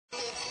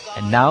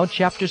And now,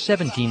 chapter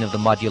 17 of the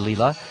Madhya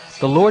Leela,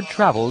 the Lord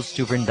travels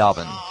to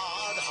Vrindavan.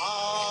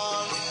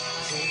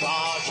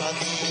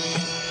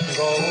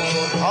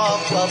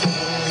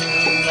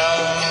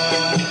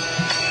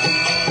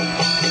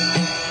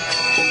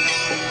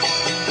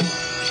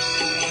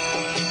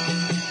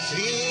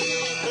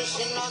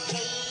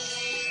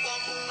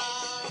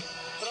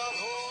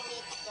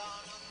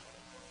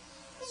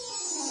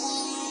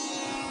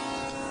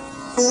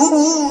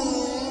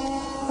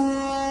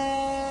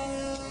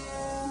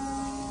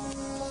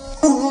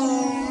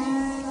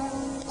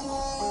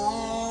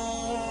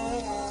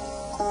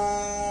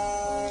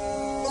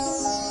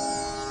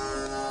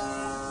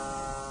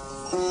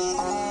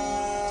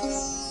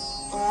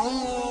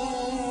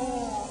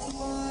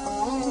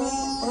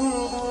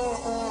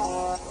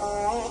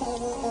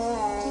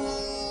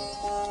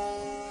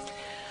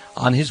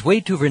 On his way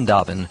to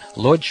Vrindavan,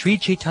 Lord Sri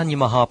Caitanya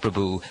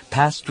Mahaprabhu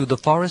passed through the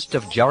forest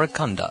of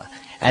Jharkhanda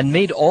and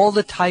made all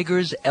the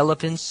tigers,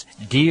 elephants,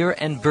 deer,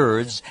 and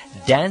birds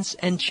dance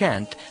and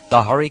chant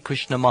the Hare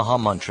Krishna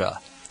Mahamantra.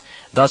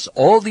 Thus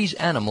all these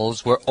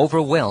animals were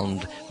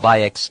overwhelmed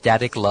by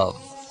ecstatic love.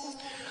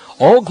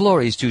 All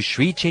glories to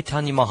Sri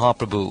Caitanya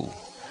Mahaprabhu.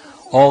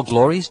 All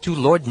glories to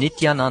Lord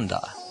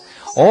Nityananda.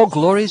 All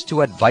glories to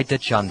Advaita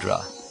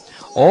Chandra.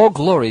 All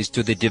glories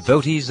to the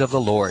devotees of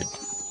the Lord.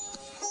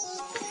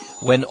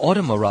 When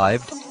autumn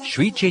arrived,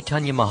 Sri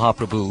Caitanya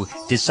Mahaprabhu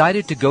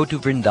decided to go to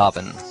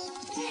Vrindavan.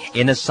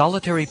 In a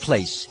solitary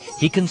place,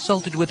 he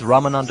consulted with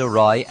Ramananda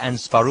Roy and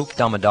Svarup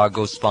Damodar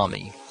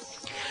Goswami.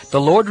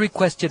 The Lord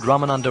requested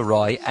Ramananda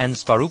Roy and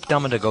Svarup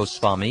Damodar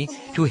Goswami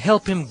to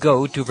help him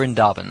go to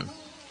Vrindavan.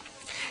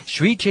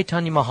 Sri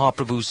Caitanya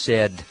Mahaprabhu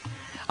said,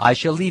 "I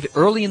shall leave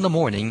early in the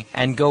morning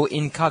and go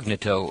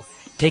incognito,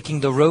 taking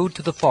the road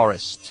to the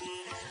forest.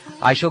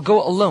 I shall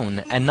go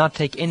alone and not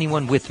take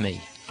anyone with me.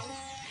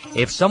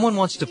 If someone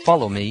wants to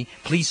follow me,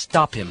 please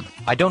stop him.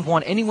 I don't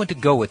want anyone to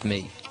go with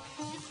me.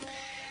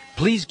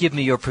 Please give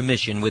me your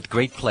permission with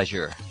great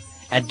pleasure,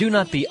 and do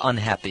not be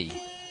unhappy.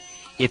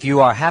 If you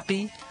are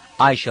happy,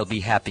 I shall be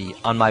happy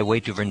on my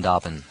way to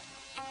Vrindavan."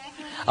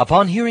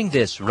 Upon hearing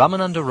this,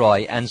 Ramananda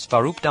Roy and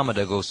Svarup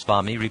Damodar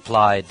Goswami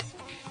replied,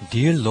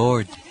 "Dear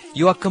Lord,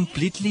 you are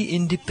completely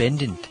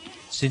independent.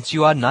 Since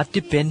you are not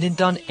dependent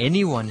on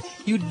anyone,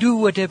 you do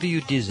whatever you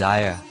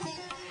desire.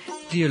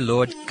 Dear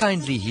Lord,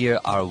 kindly hear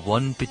our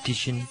one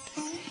petition.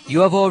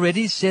 You have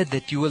already said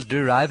that you will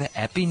derive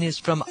happiness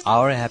from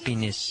our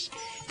happiness.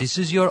 This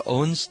is your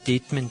own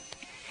statement.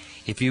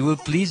 If you will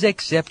please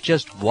accept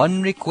just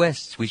one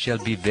request, we shall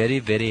be very,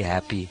 very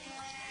happy.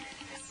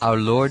 Our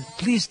Lord,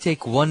 please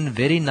take one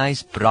very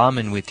nice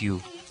Brahmin with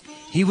you.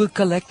 He will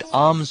collect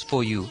alms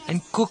for you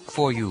and cook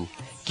for you,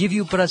 give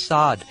you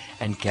prasad,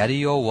 and carry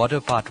your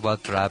water pot while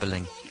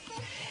traveling.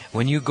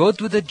 When you go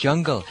through the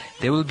jungle,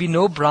 there will be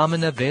no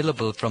Brahmin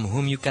available from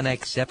whom you can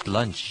accept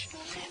lunch.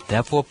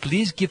 Therefore,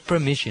 please give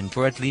permission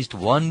for at least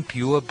one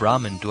pure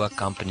Brahmin to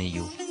accompany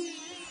you."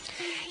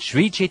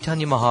 Sri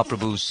Caitanya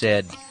Mahaprabhu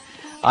said,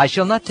 "I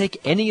shall not take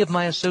any of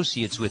my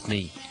associates with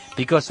me,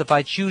 because if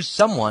I choose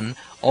someone,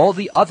 all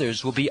the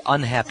others will be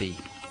unhappy.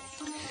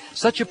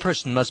 Such a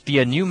person must be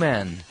a new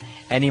man,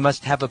 and he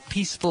must have a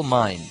peaceful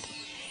mind.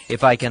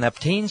 If I can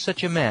obtain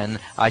such a man,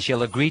 I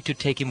shall agree to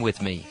take him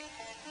with me."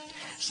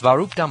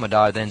 Svarup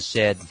Damodar then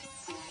said,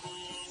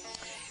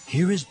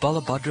 "Here is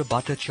Balabhadra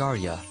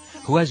Bhattacharya,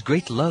 who has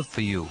great love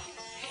for you.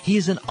 He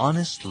is an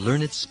honest,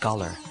 learned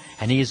scholar,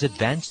 and he is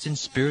advanced in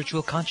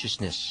spiritual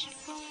consciousness.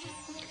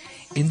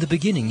 In the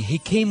beginning, he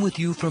came with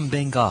you from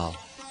Bengal.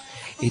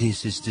 It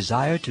is his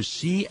desire to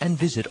see and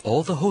visit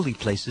all the holy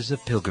places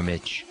of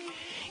pilgrimage.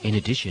 In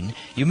addition,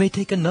 you may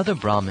take another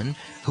Brahmin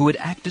who would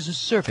act as a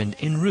servant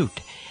en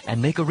route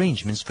and make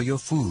arrangements for your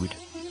food.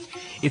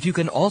 If you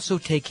can also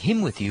take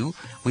him with you,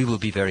 we will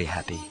be very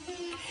happy.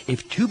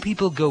 If 2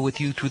 people go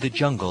with you through the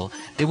jungle,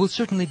 there will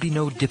certainly be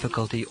no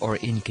difficulty or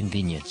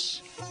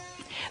inconvenience.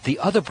 The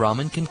other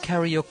Brahmin can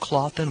carry your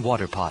cloth and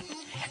water pot,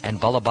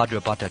 and Balabhadra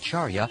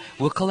Bhattacharya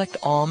will collect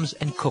alms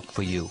and cook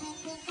for you."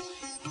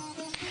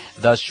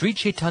 Thus Sri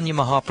Caitanya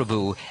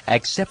Mahaprabhu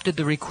accepted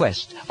the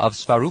request of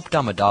Svarup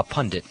Damodar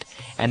Pandit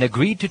and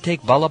agreed to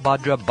take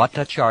Balabhadra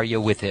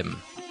Bhattacharya with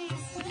him.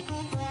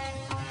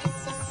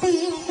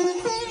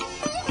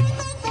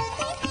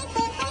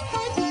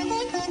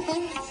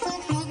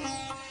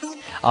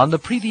 On the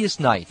previous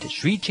night,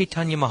 Sri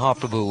Caitanya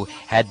Mahaprabhu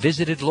had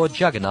visited Lord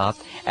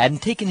Jagannath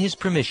and taken his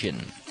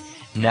permission.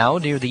 Now,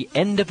 near the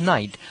end of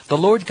night, the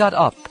Lord got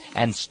up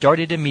and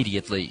started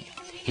immediately.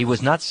 He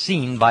was not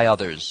seen by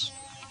others.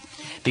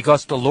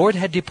 Because the Lord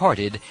had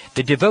departed,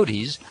 the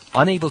devotees,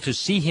 unable to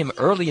see him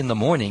early in the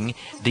morning,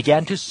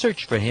 began to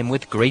search for him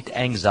with great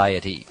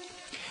anxiety.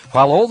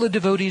 While all the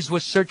devotees were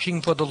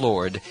searching for the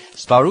Lord,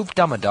 Svarup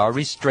Damodar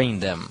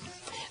restrained them.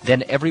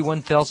 Then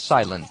everyone fell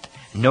silent,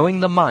 knowing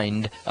the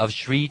mind of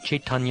Sri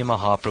Caitanya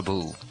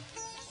Mahaprabhu.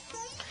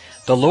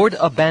 The Lord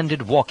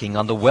abandoned walking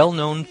on the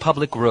well-known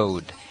public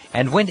road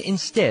and went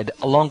instead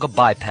along a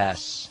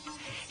bypass.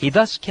 He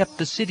thus kept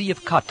the city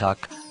of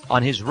Katak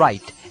on his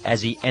right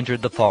as he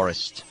entered the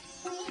forest.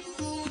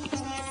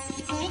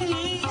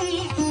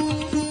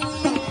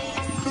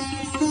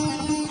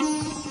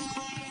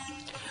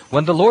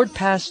 When the Lord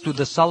passed through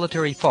the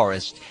solitary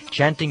forest,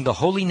 chanting the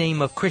holy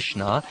name of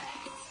Krishna,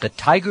 the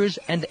tigers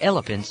and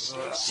elephants,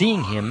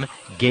 seeing him,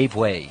 gave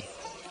way.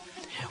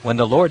 When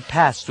the Lord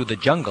passed through the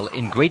jungle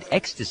in great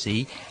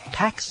ecstasy,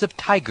 packs of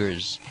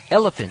tigers,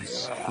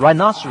 elephants,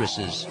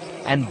 rhinoceroses,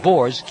 and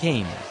boars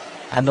came,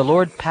 and the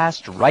Lord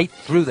passed right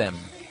through them.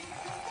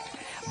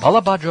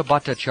 Balabhadra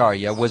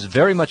Bhattacharya was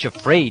very much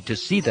afraid to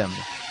see them,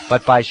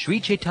 but by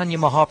Sri Chaitanya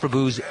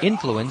Mahaprabhu's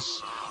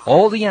influence,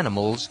 all the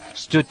animals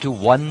stood to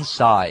one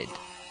side.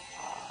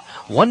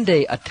 One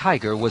day a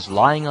tiger was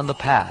lying on the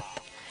path,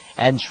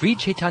 and Sri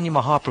Chaitanya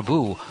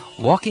Mahaprabhu,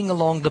 walking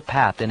along the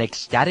path in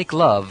ecstatic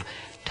love,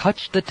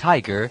 touched the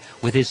tiger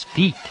with his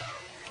feet.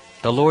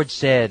 The Lord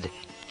said,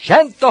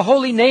 "Chant the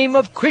holy name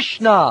of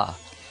Krishna."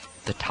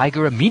 The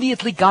tiger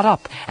immediately got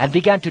up and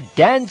began to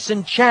dance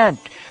and chant,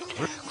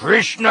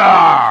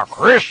 "Krishna!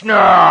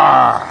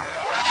 Krishna!"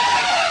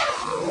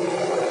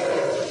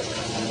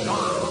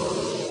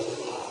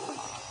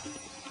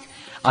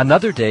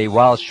 Another day,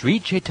 while Sri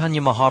Chaitanya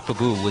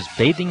Mahaprabhu was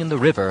bathing in the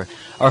river,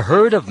 a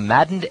herd of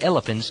maddened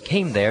elephants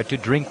came there to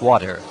drink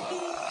water.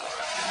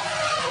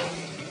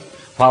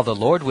 While the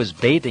Lord was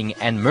bathing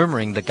and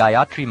murmuring the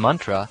Gayatri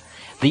mantra,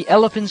 the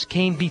elephants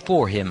came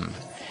before him.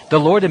 The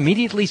Lord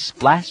immediately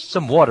splashed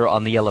some water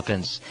on the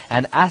elephants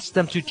and asked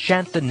them to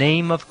chant the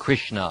name of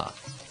Krishna.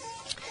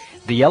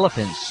 The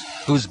elephants,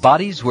 whose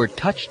bodies were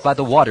touched by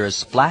the water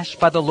splashed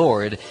by the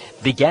Lord,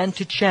 began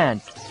to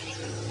chant,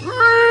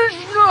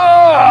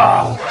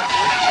 "Krishna!"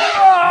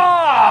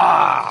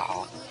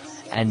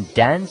 and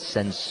dance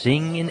and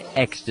sing in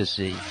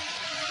ecstasy.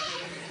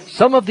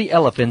 Some of the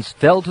elephants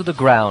fell to the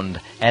ground,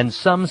 and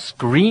some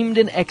screamed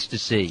in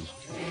ecstasy.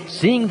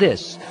 Seeing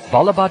this,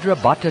 Balabhadra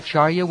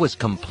Bhattacharya was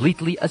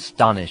completely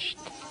astonished.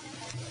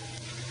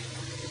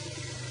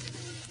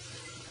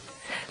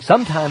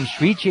 Sometimes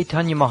Sri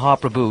Chaitanya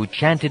Mahaprabhu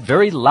chanted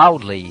very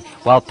loudly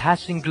while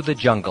passing through the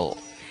jungle.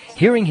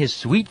 Hearing his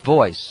sweet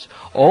voice,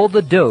 all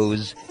the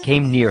does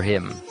came near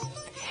him.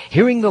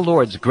 Hearing the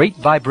Lord's great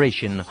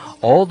vibration,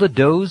 all the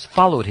does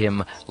followed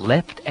him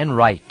left and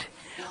right.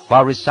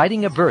 While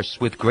reciting a verse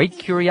with great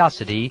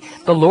curiosity,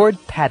 the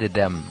Lord patted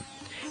them.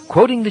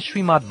 Quoting the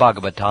Srimad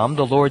Bhagavatam,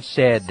 the Lord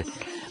said,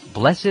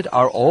 "Blessed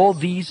are all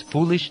these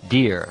foolish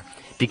deer,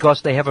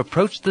 because they have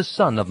approached the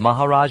son of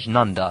Maharaj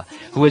Nanda,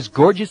 who is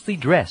gorgeously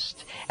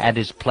dressed and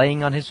is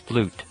playing on his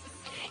flute.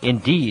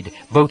 Indeed,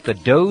 both the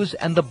does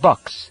and the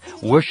bucks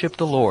worship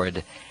the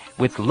Lord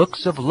with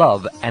looks of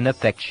love and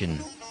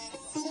affection."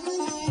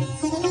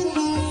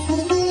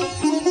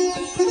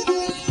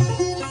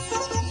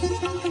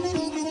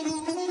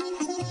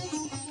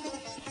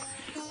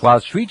 While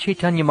Sri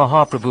Chaitanya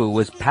Mahaprabhu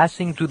was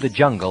passing through the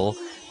jungle,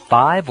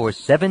 5 or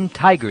 7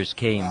 tigers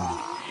came.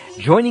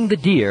 Joining the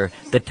deer,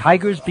 the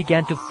tigers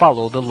began to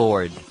follow the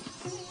Lord.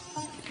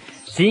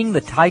 Seeing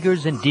the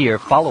tigers and deer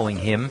following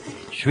him,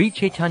 Sri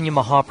Chaitanya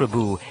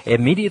Mahaprabhu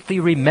immediately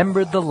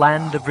remembered the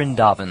land of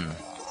Vrndavana.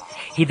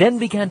 He then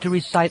began to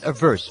recite a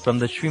verse from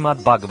the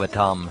Srimad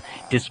Bhagavatam,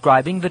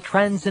 describing the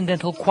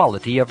transcendental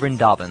quality of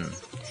Vrndavana.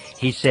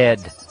 He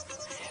said,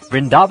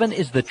 "Vrndavana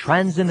is the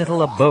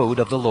transcendental abode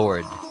of the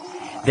Lord.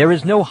 There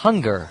is no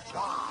hunger,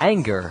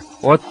 anger,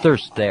 or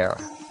thirst there.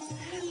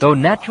 Though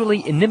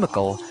naturally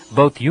inimical,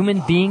 both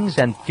human beings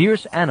and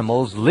fierce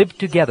animals live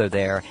together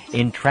there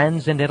in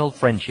transcendental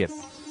friendship."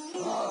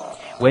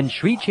 When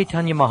Sri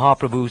Chaitanya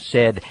Mahaprabhu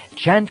said,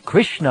 "Chant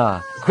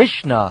Krishna,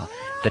 Krishna,"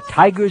 the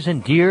tigers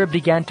and deer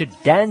began to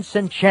dance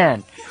and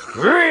chant,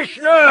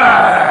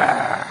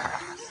 "Krishna!"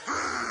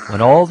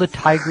 When all the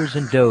tigers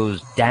and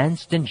does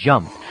danced and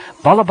jumped,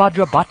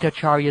 Balabhadra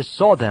Bhattacharya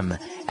saw them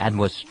and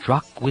was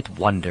struck with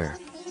wonder.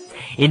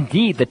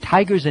 Indeed, the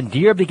tigers and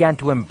deer began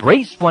to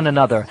embrace one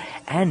another,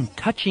 and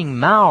touching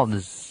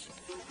mouths,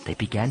 they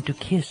began to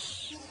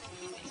kiss.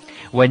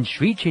 When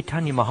Sri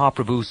Chaitanya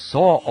Mahaprabhu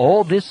saw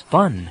all this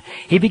fun,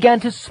 he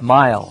began to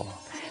smile.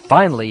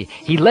 Finally,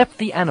 he left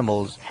the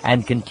animals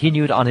and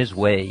continued on his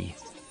way.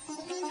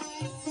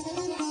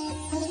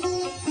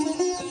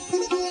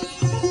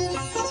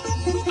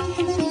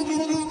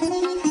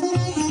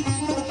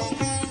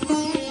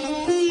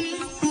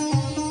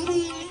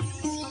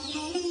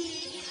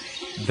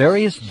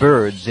 Various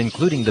birds,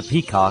 including the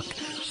peacock,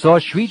 saw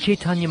Sri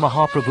Chaitanya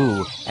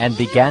Mahaprabhu and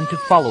began to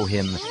follow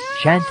him,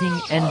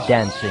 chanting and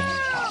dancing.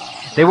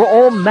 They were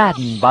all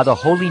maddened by the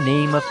holy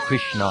name of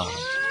Krishna.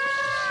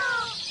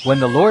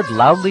 When the Lord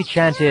loudly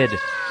chanted,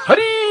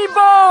 "Hari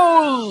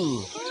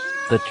Bol!"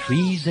 the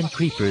trees and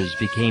creepers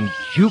became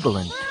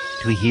jubilant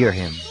to hear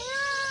him.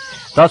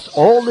 Thus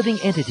all living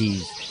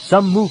entities,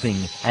 some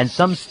moving and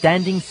some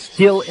standing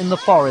still in the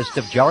forest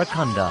of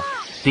Jharkhanda,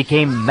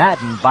 became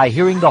maddened by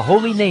hearing the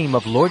holy name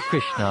of Lord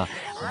Krishna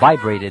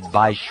vibrated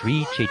by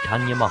Sri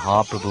Chaitanya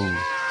Mahaprabhu.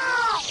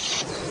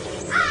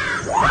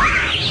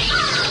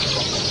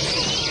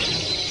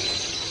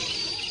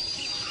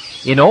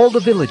 In all the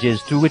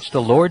villages through which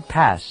the Lord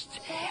passed,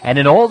 and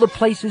in all the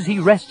places he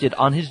rested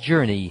on his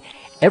journey,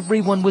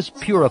 everyone was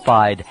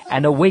purified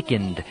and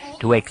awakened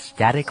to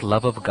ecstatic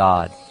love of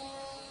God.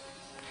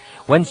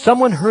 When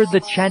someone heard the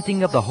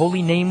chanting of the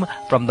holy name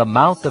from the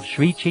mouth of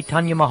Sri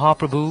Chaitanya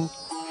Mahaprabhu,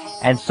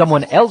 and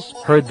someone else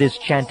heard this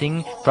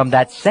chanting from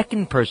that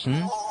second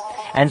person,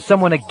 and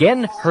someone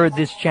again heard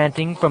this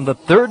chanting from the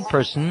third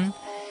person,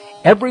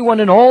 everyone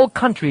in all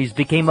countries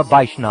became a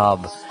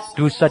Vaishnava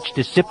through such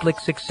disciplic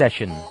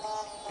succession.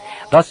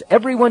 Thus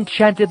everyone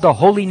chanted the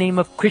holy name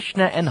of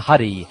Krishna and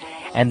Hari,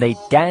 and they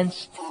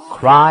danced,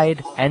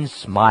 cried, and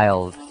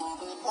smiled.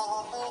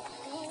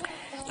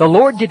 The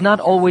Lord did not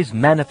always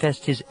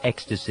manifest his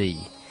ecstasy.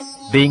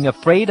 Being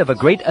afraid of a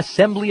great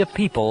assembly of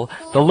people,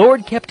 the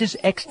Lord kept his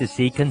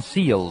ecstasy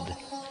concealed.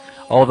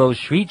 Although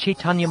Sri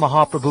Chaitanya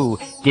Mahaprabhu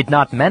did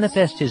not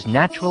manifest his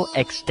natural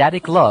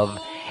ecstatic love,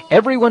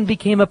 everyone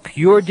became a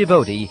pure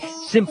devotee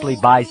simply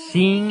by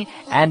seeing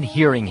and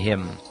hearing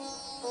him.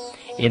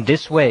 In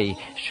this way,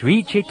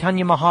 Sri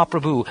Chaitanya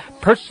Mahaprabhu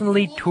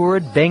personally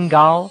toured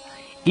Bengal,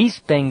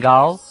 East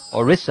Bengal,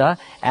 Orissa,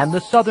 and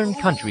the southern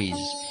countries,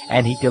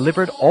 and he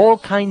delivered all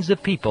kinds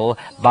of people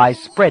by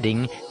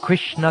spreading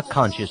Krishna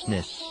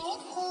consciousness.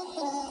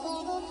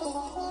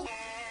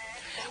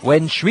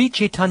 When Sri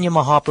Chaitanya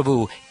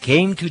Mahaprabhu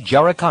came to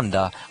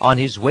Jharkhand on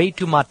his way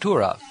to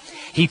Mathura,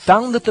 he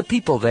found that the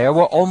people there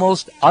were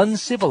almost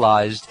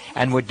uncivilized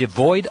and were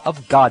devoid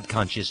of God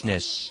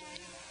consciousness.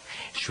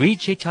 Sri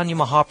Chaitanya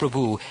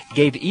Mahaprabhu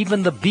gave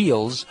even the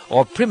Beals,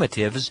 or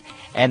primitives,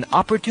 an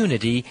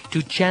opportunity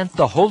to chant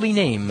the holy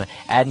name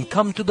and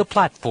come to the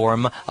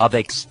platform of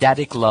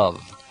ecstatic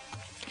love.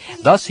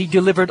 Thus he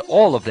delivered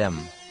all of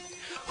them.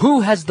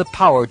 Who has the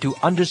power to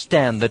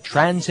understand the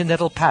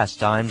transcendental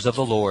pastimes of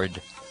the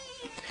Lord?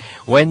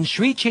 When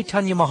Sri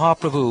Chaitanya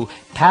Mahaprabhu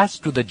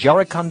passed through the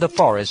Jharkhand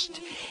forest,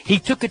 he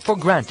took it for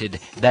granted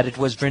that it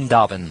was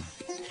Vrindavan.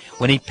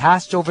 When he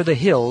passed over the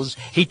hills,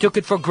 he took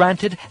it for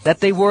granted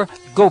that they were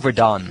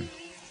Govardhan.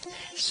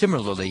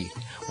 Similarly,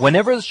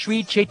 whenever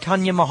Sri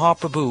Chaitanya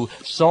Mahaprabhu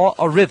saw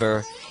a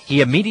river,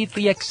 he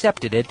immediately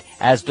accepted it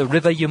as the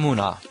river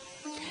Yamuna.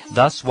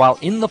 Thus, while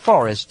in the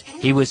forest,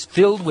 he was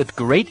filled with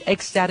great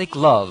ecstatic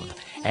love,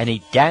 and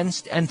he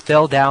danced and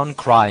fell down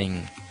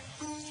crying.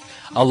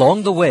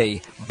 Along the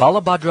way,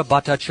 Balabhadra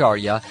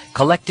Bhattacharya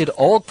collected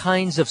all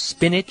kinds of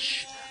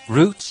spinach,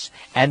 roots,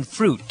 and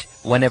fruit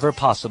whenever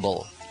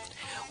possible.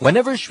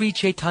 Whenever Sri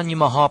Chaitanya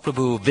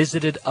Mahaprabhu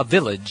visited a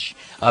village,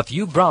 a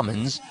few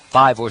Brahmins,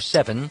 5 or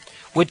 7,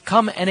 would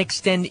come and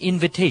extend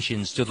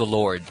invitations to the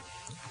Lord.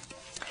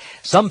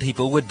 Some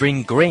people would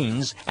bring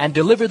grains and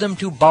deliver them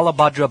to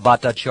Balabhadra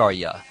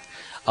Bhattacharya.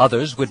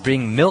 Others would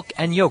bring milk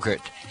and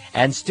yogurt,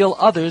 and still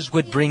others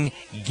would bring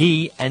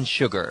ghee and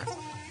sugar.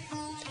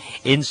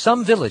 In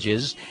some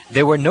villages,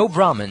 there were no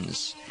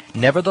Brahmins.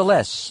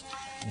 Nevertheless,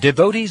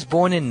 devotees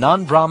born in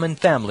non-Brahmin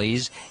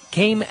families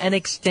came and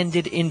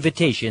extended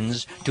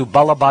invitations to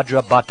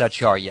Balabhadra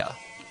Bhattacharya.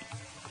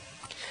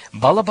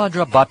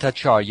 Balabhadra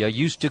Bhattacharya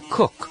used to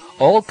cook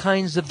all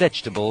kinds of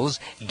vegetables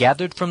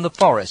gathered from the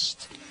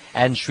forest,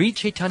 and Sri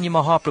Chaitanya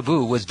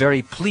Mahaprabhu was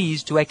very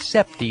pleased to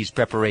accept these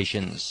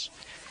preparations.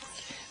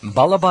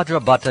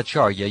 Balabhadra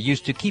Bhattacharya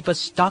used to keep a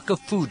stock of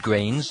food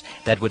grains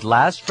that would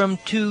last from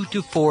 2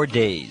 to 4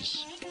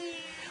 days.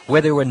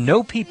 Where there were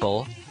no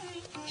people,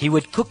 he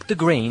would cook the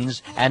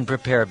grains and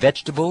prepare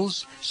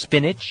vegetables,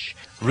 spinach,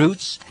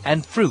 roots,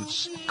 and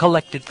fruits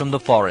collected from the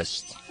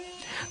forest.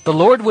 The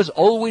Lord was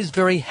always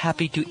very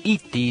happy to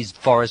eat these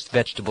forest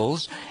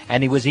vegetables,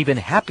 and he was even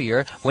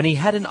happier when he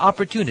had an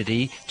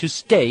opportunity to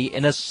stay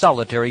in a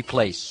solitary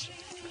place.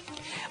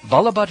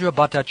 Balabhadra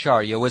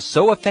Bhattacharya was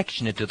so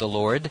affectionate to the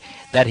Lord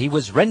that he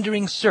was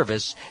rendering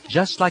service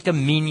just like a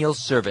menial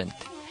servant.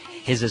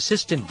 His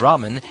assistant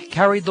Brahmin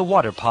carried the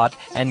water pot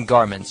and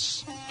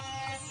garments.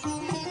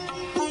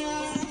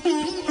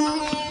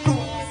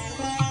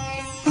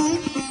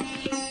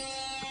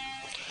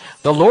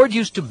 The Lord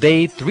used to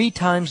bathe 3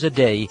 times a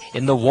day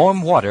in the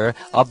warm water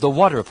of the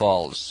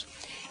waterfalls.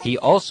 He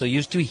also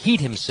used to heat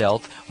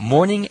himself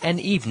morning and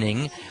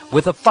evening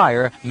with a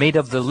fire made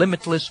of the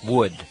limitless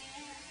wood.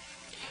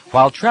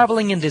 While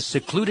traveling in this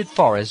secluded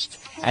forest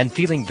and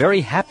feeling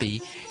very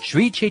happy,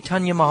 Sri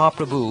Chaitanya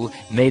Mahaprabhu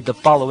made the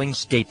following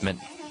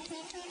statement.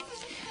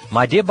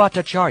 My dear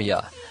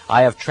Bhattacharya,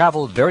 I have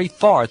traveled very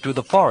far through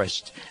the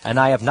forest, and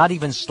I have not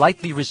even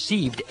slightly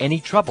received any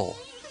trouble.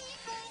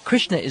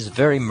 Krishna is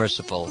very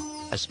merciful,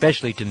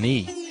 especially to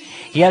me.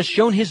 He has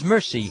shown his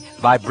mercy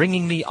by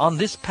bringing me on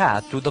this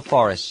path through the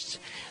forests.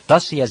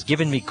 Thus he has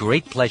given me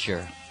great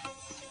pleasure.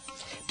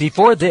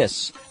 Before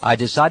this, I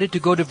decided to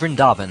go to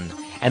Vrndavan,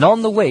 and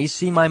on the way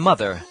see my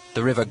mother,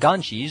 the river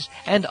Ganges,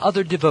 and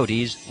other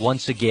devotees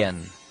once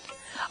again.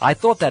 I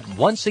thought that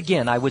once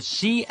again I would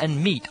see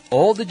and meet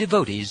all the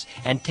devotees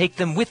and take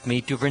them with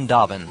me to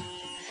Vrndavan.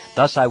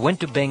 Thus I went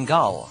to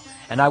Bengal,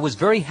 and I was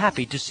very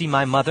happy to see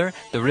my mother,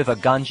 the river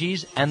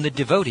Ganges, and the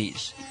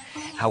devotees.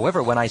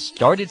 However, when I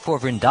started for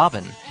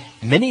Vrindavan,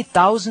 many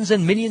thousands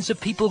and millions of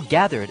people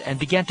gathered and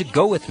began to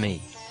go with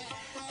me.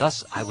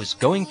 Thus I was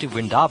going to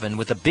Vrindavan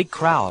with a big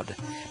crowd,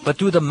 but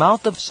through the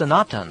mouth of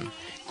Sanatan,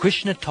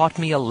 Krishna taught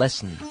me a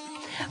lesson.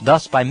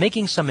 Thus, by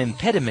making some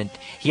impediment,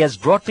 he has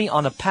brought me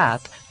on a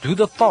path through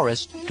the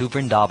forest to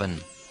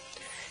Vrindavan.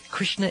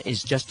 Krishna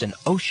is just an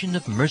ocean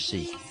of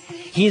mercy.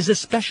 He is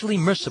especially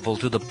merciful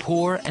to the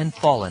poor and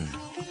fallen.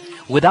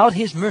 Without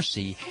his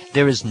mercy,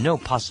 there is no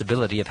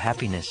possibility of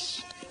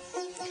happiness.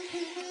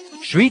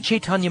 Sri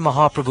Chaitanya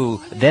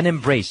Mahaprabhu then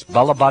embraced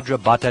Balabhadra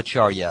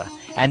Bhattacharya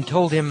and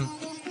told him,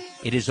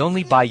 "It is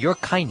only by your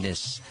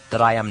kindness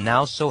that I am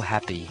now so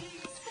happy."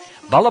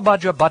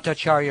 Balabhadra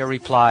Bhattacharya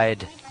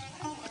replied,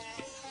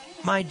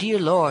 "My dear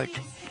Lord,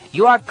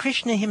 you are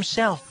Krishna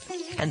himself,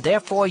 and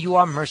therefore you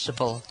are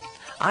merciful.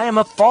 I am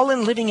a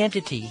fallen living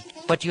entity,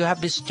 but you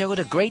have bestowed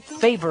a great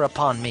favor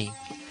upon me.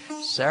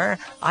 Sir,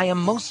 I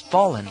am most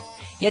fallen,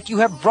 yet you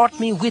have brought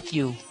me with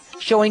you.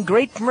 Showing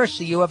great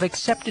mercy, you have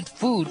accepted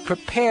food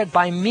prepared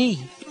by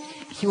me.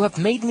 You have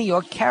made me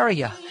your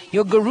carrier,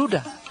 your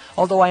Garuda,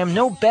 although I am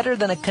no better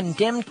than a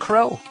condemned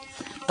crow.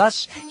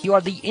 Thus, you are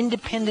the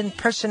independent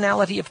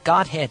personality of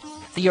Godhead,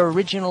 the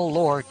original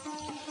Lord.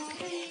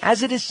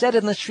 As it is said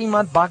in the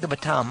Srimad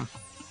Bhagavatam,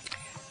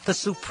 the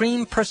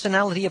Supreme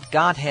Personality of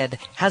Godhead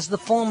has the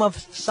form of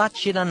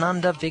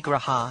Satchidananda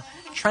Vigraha,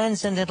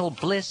 transcendental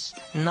bliss,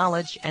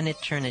 knowledge, and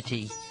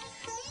eternity.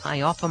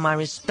 I offer my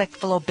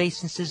respectful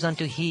obeisances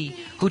unto He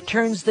who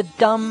turns the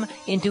dumb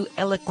into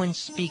eloquent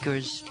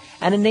speakers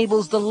and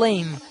enables the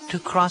lame to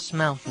cross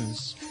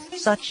mountains.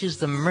 Such is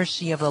the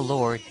mercy of the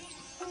Lord."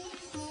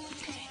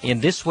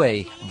 In this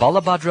way,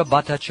 Balabhadra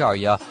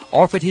Bhattacharya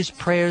offered his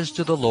prayers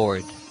to the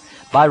Lord.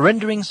 By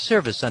rendering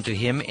service unto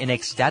him in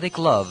ecstatic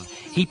love,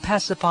 he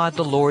pacified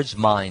the Lord's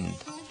mind.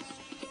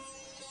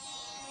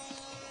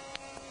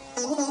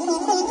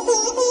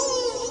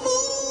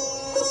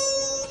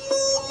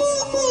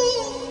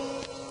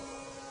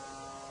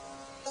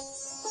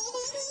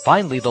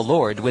 Finally, the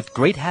Lord, with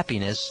great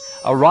happiness,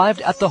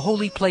 arrived at the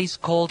holy place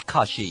called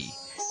Kashi.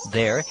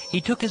 There, he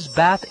took his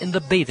bath in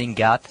the bathing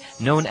ghat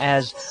known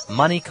as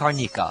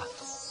Manikarnika.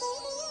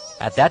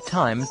 At that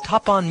time,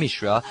 Tapan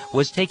Mishra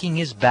was taking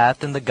his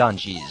bath in the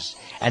Ganges,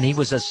 and he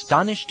was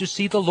astonished to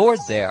see the Lord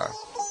there.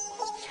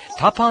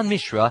 Tapan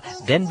Mishra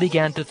then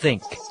began to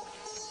think,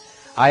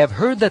 "I have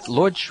heard that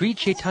Lord Sri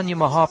Chaitanya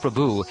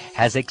Mahaprabhu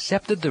has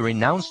accepted the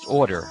renounced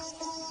order."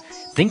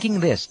 Thinking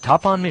this,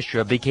 Tapan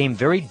Mishra became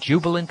very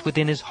jubilant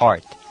within his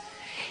heart.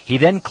 He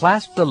then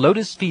clasped the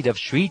lotus feet of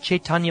Sri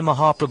Chaitanya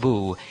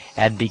Mahaprabhu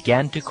and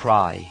began to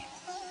cry.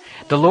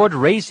 The Lord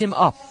raised him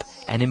up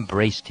and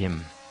embraced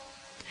him.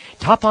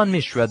 Tapan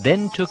Mishra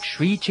then took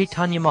Sri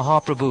Chaitanya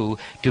Mahaprabhu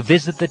to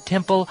visit the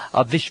temple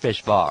of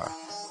Vishveshvar.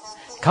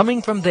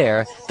 Coming from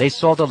there, they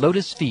saw the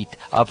lotus feet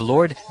of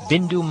Lord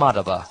Bindu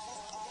Madhava.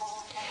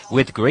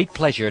 With great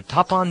pleasure,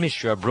 Tapan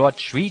Mishra brought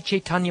Sri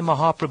Chaitanya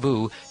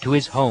Mahaprabhu to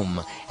his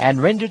home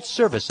and rendered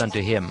service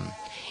unto him.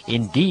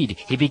 Indeed,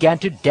 he began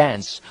to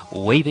dance,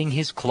 waving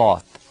his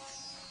cloth.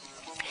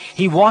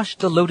 He washed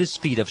the lotus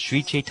feet of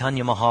Sri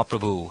Chaitanya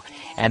Mahaprabhu,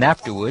 and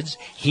afterwards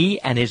he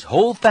and his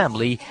whole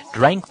family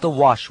drank the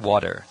wash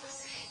water.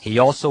 He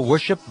also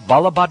worshipped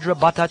Balabhadra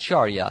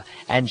Bhattacharya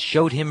and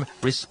showed him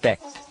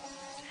respect.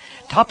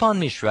 Tapan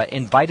Mishra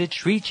invited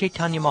Sri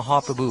Chaitanya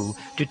Mahaprabhu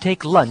to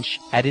take lunch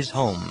at his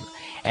home,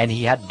 and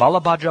he had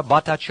Balabhadra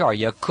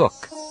Bhattacharya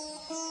cook.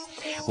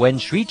 When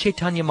Sri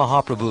Chaitanya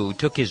Mahaprabhu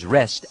took his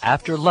rest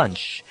after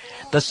lunch,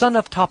 the son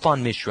of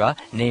Tapan Mishra,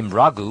 named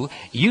Raghu,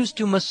 used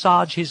to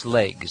massage his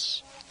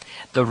legs.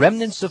 The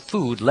remnants of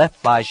food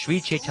left by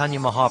Sri Chaitanya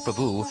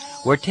Mahaprabhu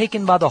were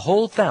taken by the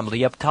whole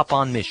family of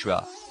Tapan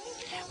Mishra.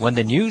 When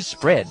the news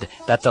spread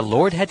that the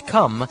Lord had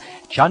come,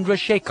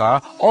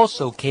 Chandrasekhar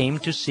also came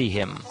to see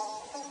him.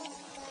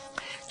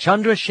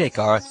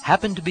 Chandrasekhar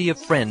happened to be a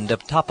friend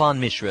of Tapan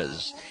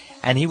Mishra's,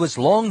 and he was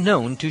long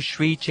known to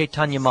Sri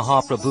Chaitanya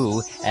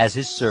Mahaprabhu as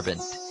his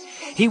servant.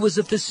 He was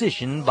a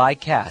physician by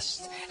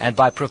caste, and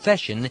by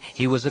profession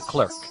he was a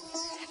clerk.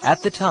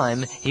 At the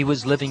time, he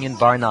was living in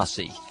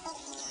Varanasi.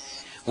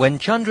 When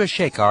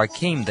Chandrasekhar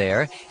came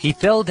there, he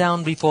fell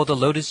down before the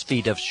lotus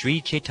feet of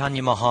Sri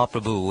Chaitanya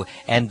Mahaprabhu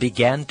and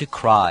began to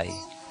cry.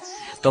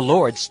 The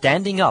Lord,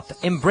 standing up,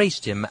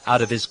 embraced him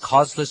out of his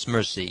causeless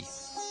mercy.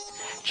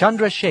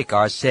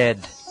 Chandrasekhar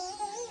said,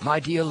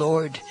 "My dear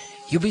Lord,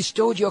 you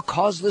bestowed your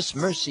causeless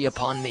mercy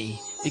upon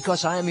me,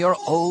 because I am your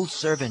old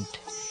servant.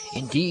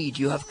 Indeed,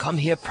 you have come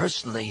here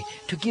personally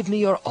to give me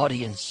your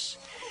audience.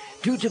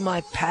 Due to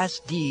my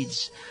past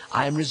deeds,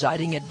 I am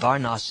residing at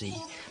Varanasi,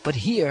 but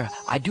here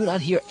I do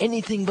not hear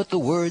anything but the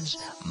words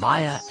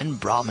Maya and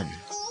Brahman.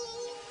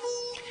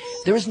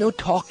 There is no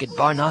talk at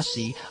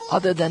Varanasi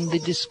other than the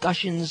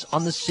discussions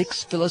on the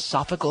 6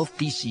 philosophical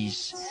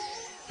theses.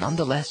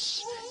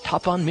 Nonetheless,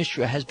 Tapan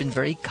Mishra has been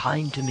very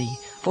kind to me,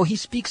 for he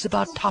speaks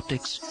about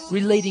topics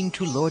relating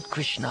to Lord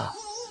Krishna.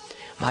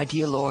 My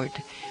dear Lord,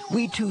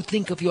 we too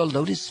think of your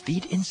lotus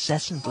feet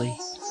incessantly.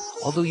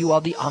 Although you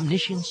are the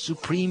omniscient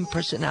Supreme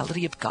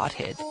Personality of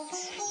Godhead,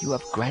 you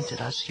have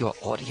granted us your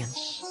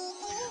audience.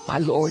 My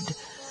Lord,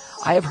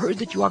 I have heard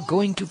that you are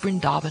going to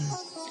Vrndavana.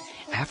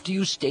 After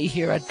you stay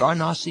here at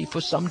Varanasi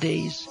for some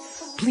days,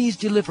 please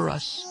deliver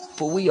us,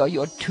 for we are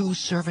your 2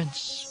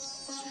 servants."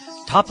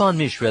 Tapan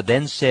Mishra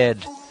then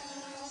said,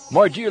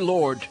 "My dear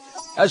Lord,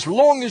 As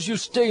long as you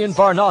stay in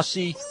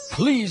Varanasi,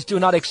 please do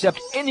not accept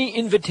any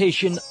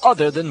invitation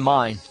other than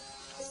mine."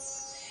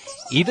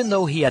 Even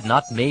though he had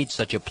not made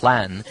such a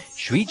plan,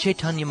 Sri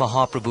Chaitanya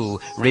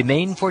Mahaprabhu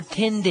remained for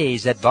 10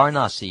 days at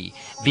Varanasi,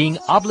 being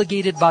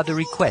obligated by the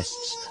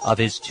requests of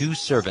his 2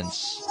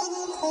 servants.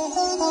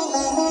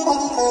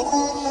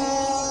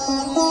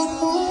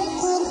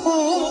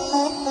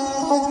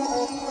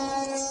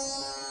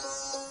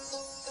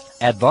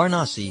 At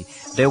Varanasi,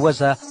 there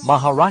was a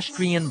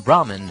Maharashtrian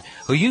Brahmin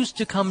who used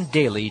to come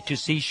daily to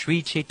see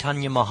Sri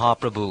Chaitanya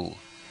Mahaprabhu.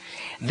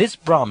 This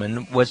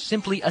Brahmin was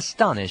simply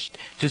astonished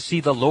to see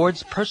the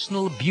Lord's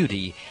personal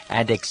beauty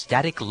and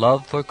ecstatic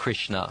love for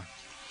Krishna.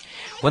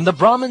 When the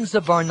Brahmins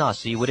of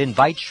Varanasi would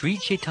invite Sri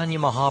Chaitanya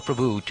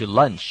Mahaprabhu to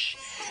lunch,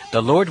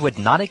 the Lord would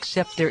not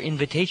accept their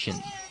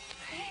invitation.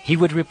 He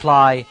would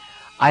reply,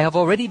 "I have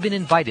already been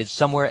invited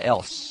somewhere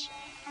else."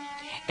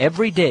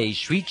 Every day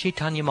Sri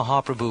Chaitanya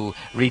Mahaprabhu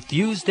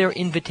refused their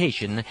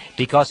invitation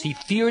because he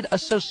feared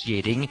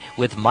associating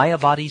with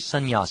Mayavadi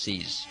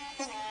sannyasis.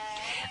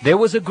 There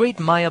was a great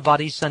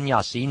Mayavadi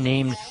sannyasi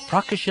named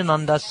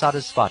Prakashananda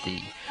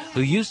Saraswati,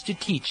 who used to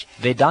teach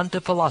Vedanta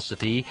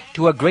philosophy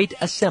to a great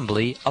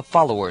assembly of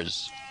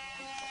followers.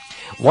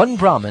 One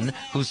Brahmin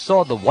who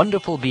saw the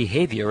wonderful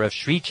behavior of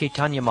Sri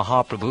Chaitanya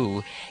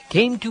Mahaprabhu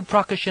came to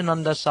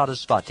Prakashananda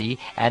Saraswati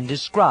and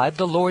described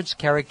the Lord's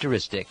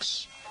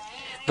characteristics.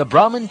 The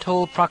Brahmin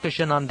told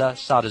Prakashananda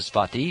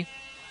Saraswati,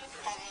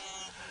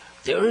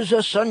 "There is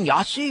a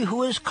sannyasi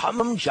who has come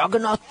from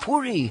Jagannath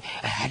Puri,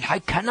 and I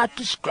cannot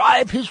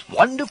describe his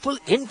wonderful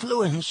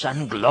influence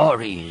and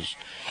glories.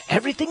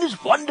 Everything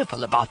is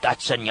wonderful about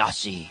that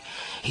sannyasi.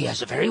 He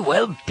has a very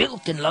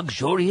well-built and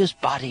luxurious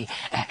body,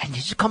 and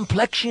his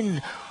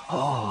complexion,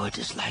 it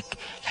is like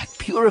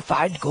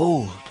purified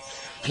gold.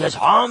 He has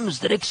arms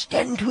that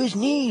extend to his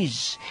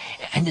knees,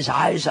 and his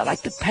eyes are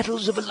like the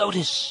petals of a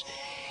lotus.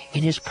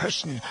 In his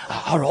person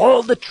are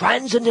all the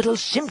transcendental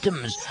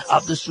symptoms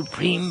of the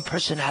Supreme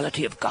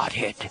Personality of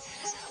Godhead.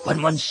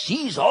 When one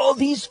sees all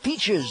these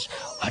features,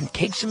 one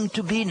takes him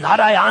to be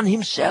Narayan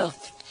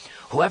himself.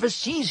 Whoever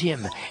sees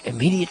him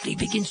immediately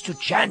begins to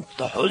chant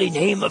the holy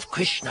name of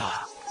Krishna.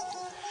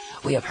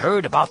 We have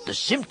heard about the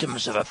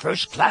symptoms of a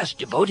first-class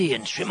devotee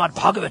in Srimad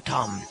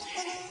Bhagavatam.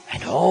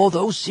 And all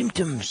those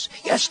symptoms,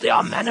 yes, they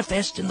are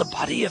manifest in the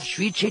body of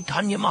Sri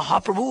Chaitanya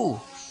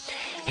Mahaprabhu.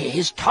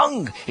 His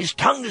tongue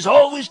is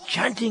always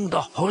chanting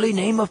the holy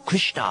name of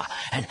Krishna,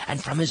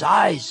 and from his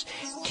eyes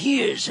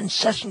tears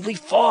incessantly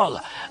fall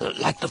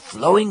like the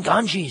flowing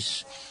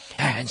Ganges.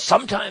 And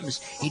sometimes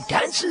he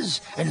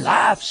dances and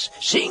laughs,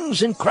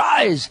 sings and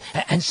cries,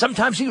 and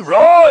sometimes he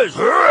roars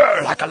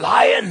like a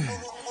lion.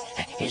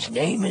 His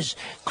name is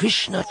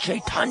Krishna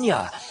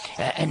Chaitanya,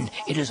 and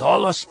it is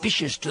all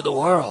auspicious to the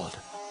world.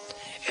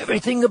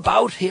 Everything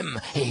about him,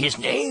 his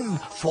name,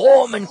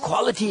 form, and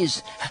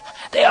qualities,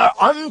 they are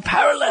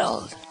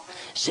unparalleled.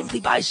 Simply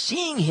by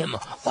seeing him,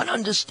 one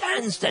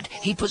understands that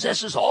he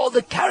possesses all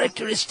the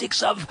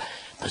characteristics of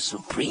the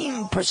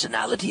Supreme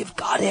Personality of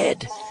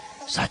Godhead.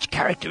 Such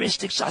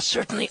characteristics are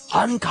certainly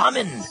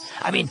uncommon.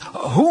 I mean,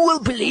 who will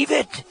believe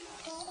it?"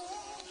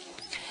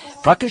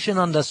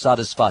 Prakashananda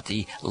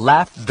Saraswati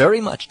laughed very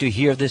much to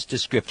hear this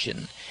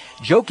description.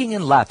 Joking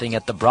and laughing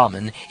at the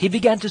Brahmin, he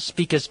began to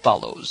speak as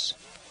follows.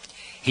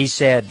 He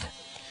said,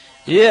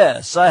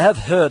 "Yes, I have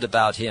heard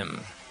about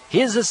him.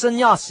 He is a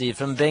sannyasi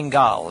from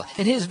Bengal,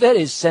 and he is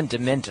very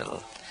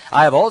sentimental.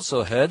 I have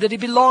also heard that he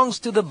belongs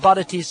to the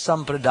Bharati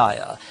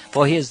Sampradaya,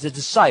 for he is the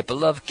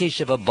disciple of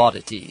Keshava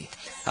Bharati.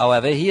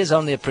 However, he is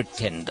only a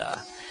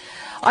pretender.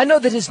 I know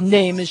that his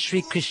name is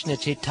Sri Krishna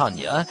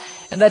Chaitanya,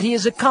 and that he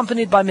is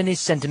accompanied by many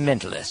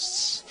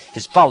sentimentalists.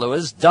 His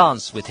followers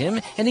dance with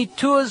him, and he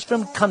tours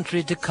from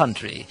country to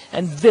country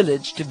and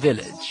village to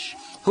village.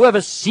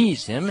 Whoever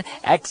sees him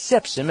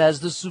accepts him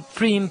as the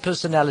Supreme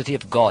Personality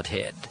of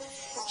Godhead.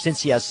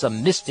 Since he has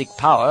some mystic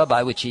power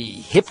by which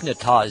he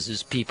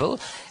hypnotizes people,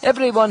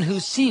 everyone who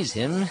sees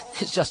him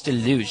is just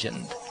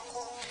illusioned.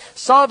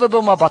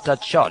 Sarvabhauma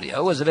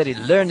Bhattacharya was a very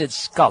learned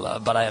scholar,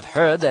 but I have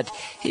heard that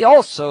he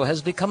also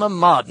has become a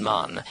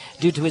madman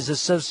due to his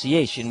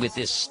association with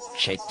this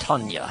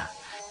Chaitanya.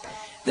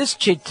 This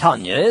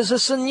Chaitanya is a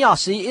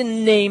sannyasi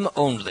in name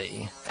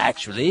only.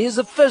 Actually, he is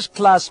a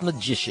first-class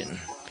magician.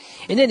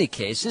 In any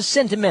case, his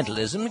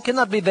sentimentalism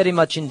cannot be very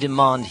much in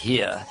demand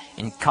here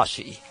in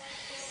Kashi.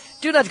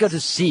 Do not go to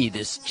see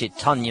this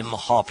Chaitanya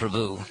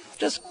Mahaprabhu.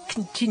 Just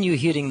continue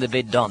hearing the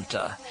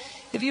Vedanta.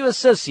 If you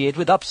associate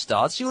with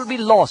upstarts, you will be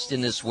lost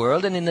in this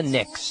world and in the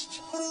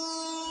next."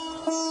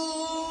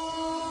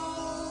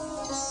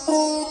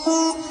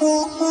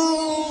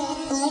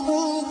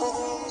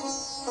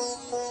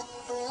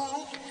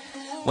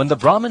 When the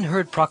Brahmin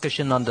heard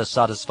Prakashananda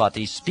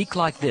Saraswati speak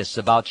like this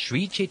about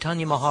Sri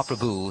Chaitanya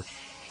Mahaprabhu,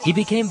 he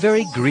became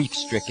very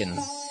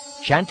grief-stricken.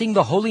 Chanting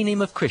the holy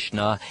name of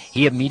Krishna,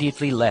 he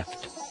immediately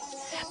left.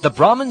 The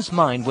Brahmin's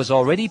mind was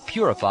already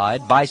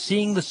purified by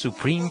seeing the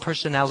Supreme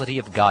Personality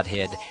of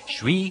Godhead,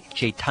 Sri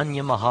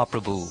Chaitanya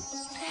Mahaprabhu.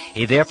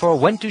 He therefore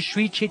went to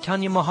Sri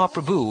Chaitanya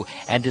Mahaprabhu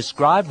and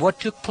described what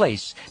took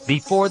place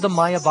before the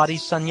Mayavadi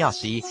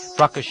sannyasi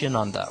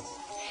Prakashananda.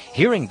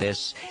 Hearing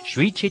this,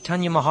 Sri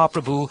Chaitanya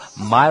Mahaprabhu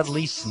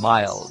mildly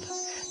smiled.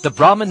 The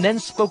Brahmin then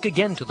spoke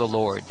again to the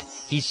Lord.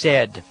 He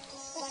said,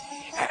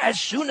 "As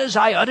soon as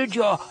I uttered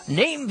your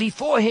name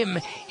before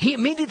him, he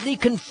immediately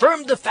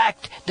confirmed the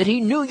fact that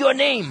he knew your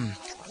name.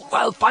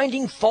 While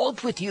finding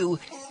fault with you,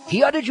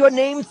 he uttered your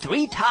name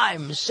 3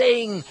 times,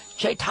 saying,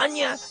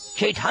 'Chaitanya,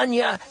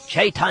 Chaitanya,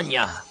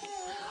 Chaitanya.'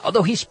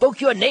 Although he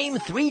spoke your name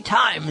 3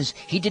 times,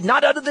 he did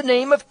not utter the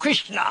name of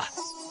Krishna.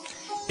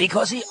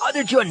 Because he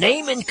uttered your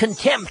name in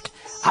contempt,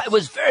 I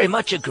was very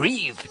much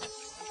aggrieved.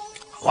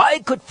 Why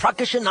could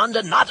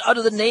Prakashananda not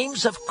utter the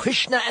names of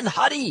Krishna and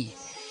Hari?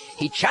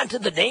 He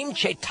chanted the name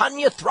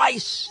Chaitanya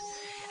thrice.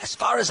 As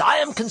far as I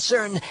am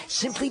concerned,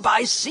 simply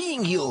by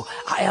seeing you,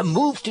 I am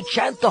moved to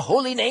chant the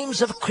holy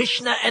names of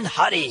Krishna and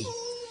Hari."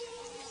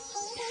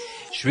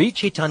 Sri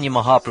Chaitanya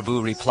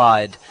Mahaprabhu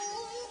replied,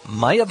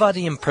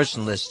 "Mayavadi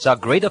impersonalists are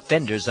great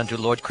offenders unto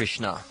Lord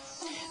Krishna.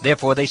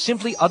 Therefore they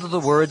simply utter the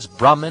words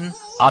Brahman,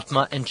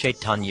 Atma, and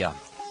Chaitanya.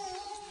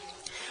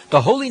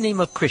 The holy name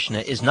of Krishna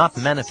is not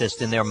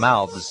manifest in their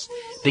mouths,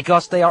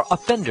 because they are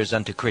offenders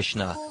unto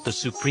Krishna, the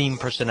Supreme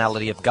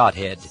Personality of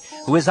Godhead,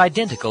 who is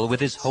identical with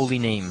his holy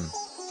name.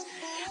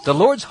 The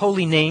Lord's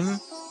holy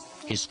name,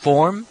 his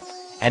form,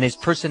 and his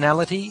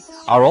personality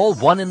are all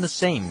one and the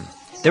same.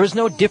 There is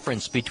no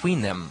difference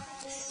between them.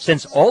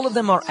 Since all of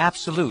them are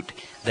absolute,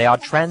 they are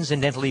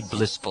transcendently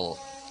blissful.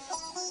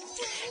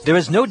 There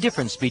is no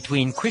difference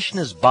between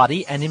Krishna's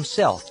body and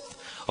himself,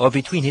 or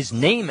between his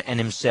name and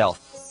himself.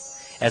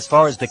 As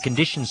far as the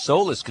conditioned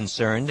soul is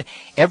concerned,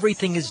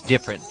 everything is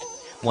different.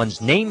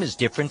 One's name is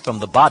different from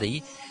the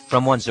body,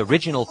 from one's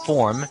original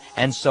form,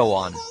 and so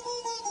on.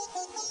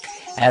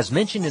 As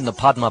mentioned in the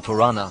Padma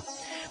Purana,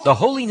 the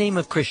holy name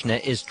of Krishna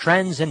is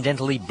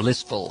transcendently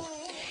blissful.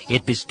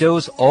 It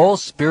bestows all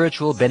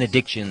spiritual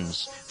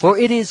benedictions, for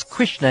it is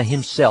Krishna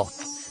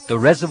himself, the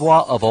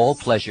reservoir of all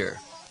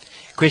pleasure.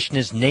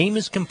 Krishna's name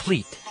is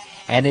complete,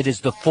 and it is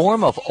the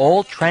form of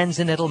all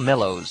transcendental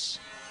mellows.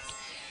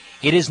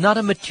 It is not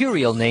a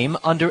material name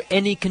under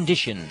any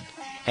condition,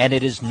 and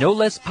it is no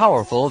less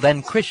powerful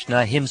than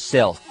Krishna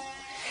himself.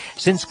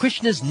 Since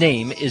Krishna's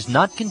name is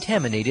not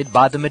contaminated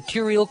by the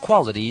material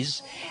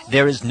qualities,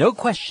 there is no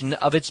question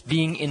of its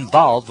being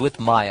involved with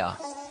Maya.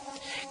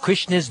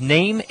 Krishna's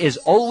name is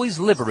always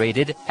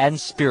liberated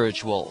and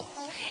spiritual.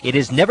 It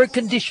is never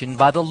conditioned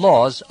by the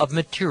laws of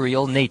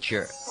material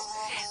nature.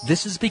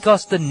 This is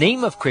because the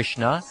name of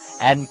Krishna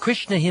and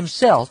Krishna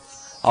himself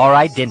are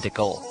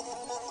identical.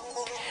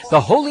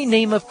 The holy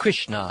name of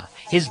Krishna,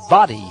 his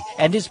body,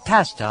 and his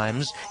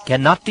pastimes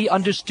cannot be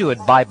understood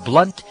by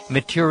blunt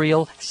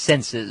material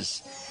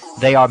senses.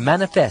 They are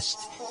manifest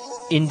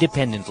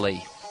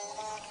independently.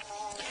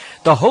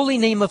 The holy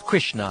name of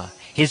Krishna,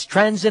 his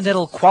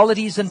transcendental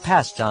qualities and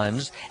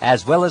pastimes,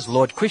 as well as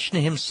Lord Krishna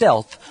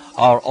himself,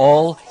 are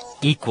all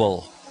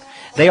equal.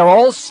 They are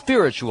all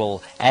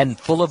spiritual and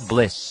full of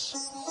bliss.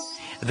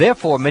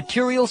 Therefore,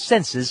 material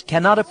senses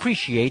cannot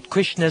appreciate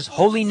Krishna's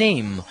holy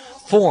name,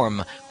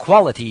 form,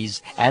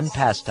 qualities, and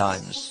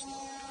pastimes.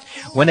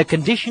 When a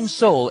conditioned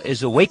soul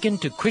is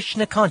awakened to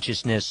Krishna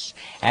consciousness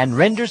and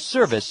renders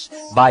service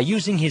by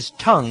using his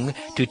tongue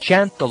to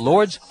chant the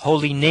Lord's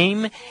holy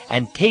name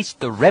and taste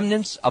the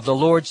remnants of the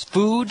Lord's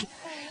food,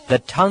 the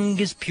tongue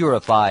is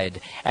purified,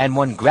 and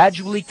one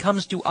gradually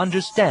comes to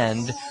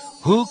understand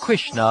who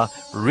Krishna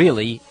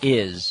really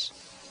is.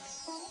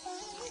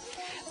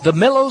 The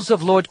mellows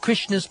of Lord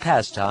Krishna's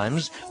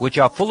pastimes, which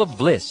are full of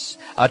bliss,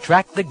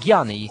 attract the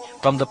jnani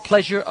from the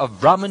pleasure of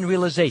Brahman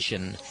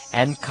realization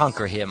and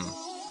conquer him.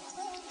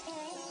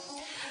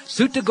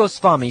 Sutta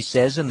Goswami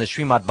says in the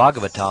Srimad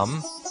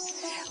Bhagavatam,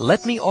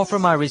 "Let me offer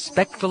my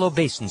respectful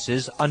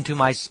obeisances unto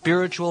my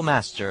spiritual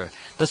master,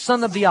 the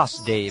son of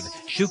Vyasadeva,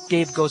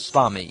 Shukdev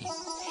Goswami.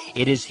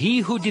 It is he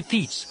who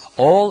defeats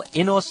all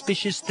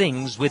inauspicious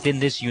things within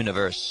this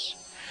universe.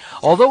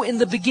 Although in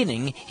the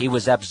beginning he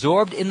was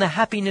absorbed in the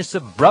happiness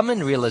of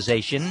Brahman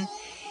realization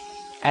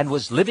and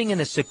was living in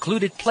a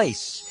secluded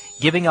place,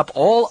 giving up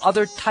all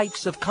other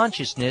types of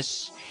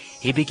consciousness,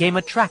 he became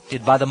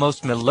attracted by the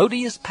most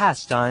melodious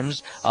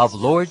pastimes of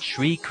Lord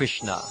Sri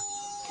Krishna.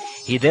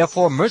 He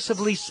therefore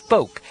mercifully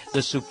spoke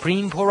the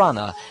supreme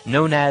Purana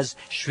known as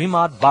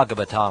Srimad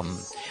Bhagavatam,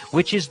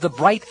 which is the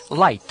bright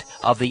light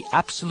of the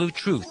absolute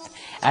truth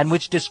and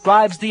which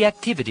describes the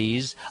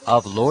activities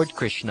of Lord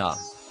Krishna.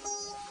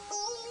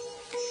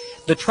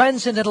 The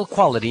transcendental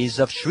qualities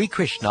of Sri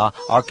Krishna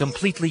are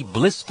completely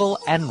blissful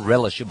and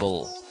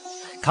relishable.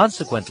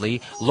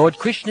 Consequently, Lord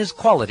Krishna's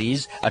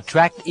qualities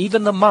attract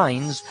even the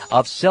minds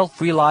of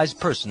self-realized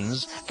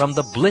persons from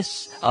the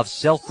bliss of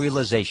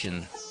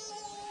self-realization.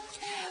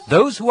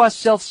 Those who are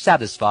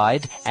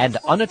self-satisfied and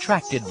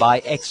unattracted by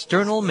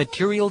external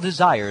material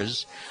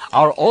desires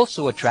are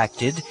also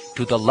attracted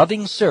to the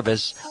loving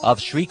service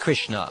of Sri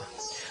Krishna,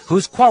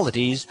 whose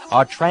qualities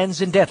are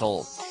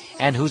transcendental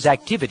and whose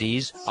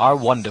activities are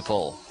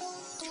wonderful.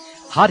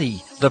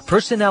 Hari, The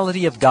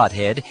personality of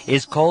Godhead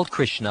is called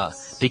Krishna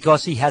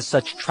because he has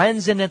such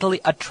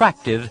transcendently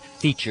attractive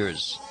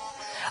features.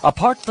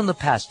 Apart from the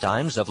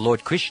pastimes of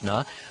Lord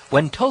Krishna,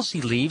 when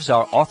Tulsi leaves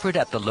are offered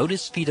at the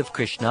lotus feet of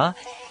Krishna,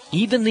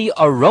 even the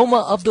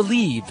aroma of the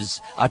leaves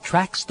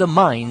attracts the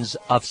minds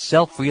of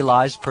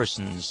self-realized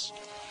persons.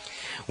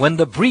 When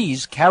the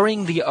breeze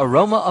carrying the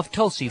aroma of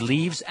Tulsi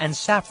leaves and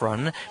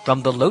saffron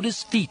from the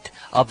lotus feet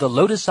of the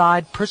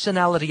lotus-eyed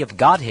personality of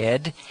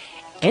Godhead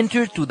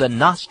enter through the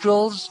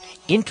nostrils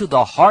into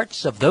the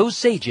hearts of those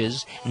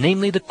sages,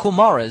 namely the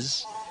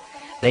Kumaras,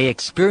 they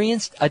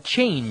experienced a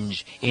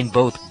change in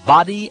both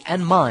body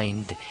and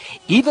mind,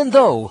 even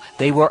though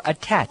they were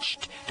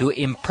attached to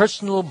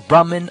impersonal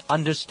Brahman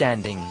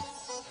understanding.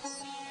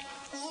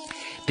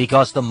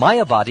 Because the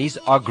Mayavadis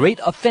are great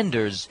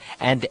offenders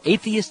and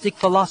atheistic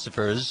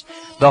philosophers,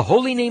 the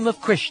holy name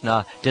of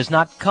Krishna does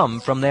not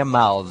come from their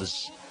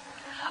mouths.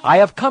 I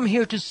have come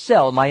here to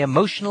sell my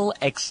emotional,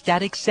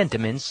 ecstatic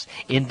sentiments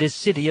in this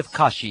city of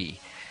Kashi,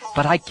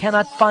 but I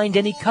cannot find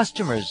any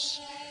customers.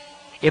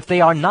 If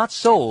they are not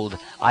sold,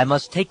 I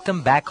must take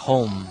them back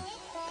home.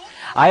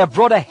 I have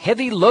brought a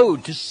heavy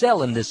load to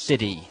sell in this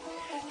city.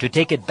 To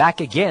take it back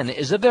again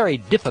is a very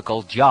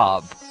difficult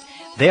job.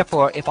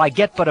 Therefore, if I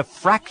get but a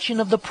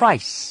fraction of the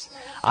price,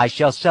 I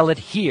shall sell it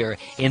here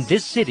in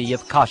this city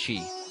of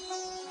Kashi.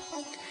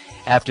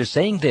 After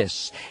saying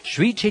this,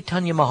 Sri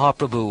Chaitanya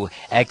Mahaprabhu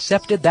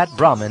accepted that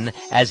Brahmin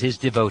as his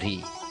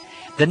devotee.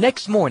 The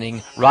next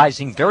morning,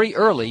 rising very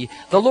early,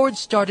 the Lord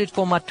started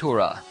for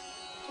Mathura.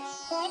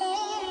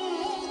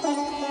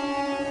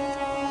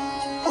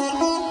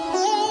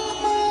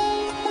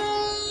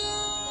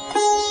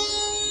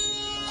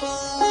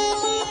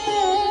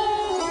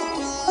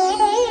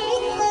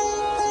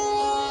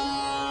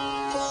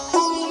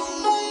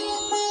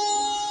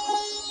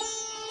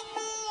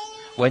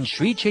 When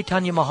Sri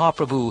Chaitanya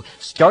Mahaprabhu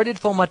started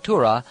for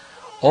Mathura,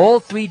 all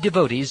three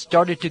devotees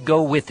started to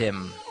go with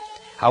him.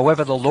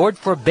 However, the Lord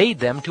forbade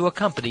them to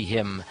accompany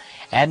him,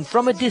 and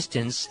from a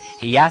distance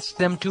he asked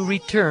them to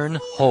return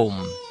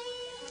home.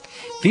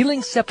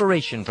 Feeling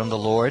separation from the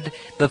Lord,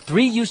 the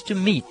three used to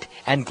meet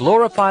and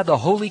glorify the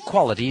holy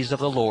qualities of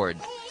the Lord.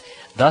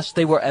 Thus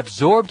they were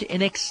absorbed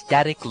in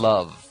ecstatic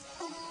love.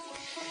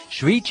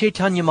 Sri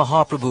Chaitanya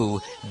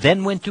Mahaprabhu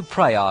then went to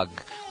Prayag,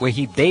 where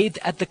he bathed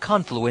at the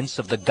confluence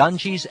of the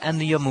Ganges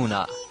and the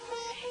Yamuna.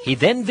 He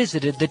then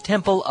visited the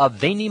temple of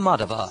Veni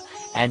Madhava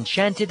and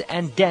chanted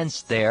and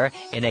danced there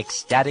in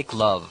ecstatic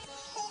love.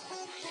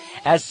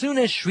 As soon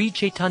as Sri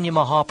Chaitanya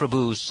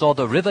Mahaprabhu saw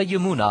the river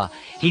Yamuna,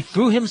 he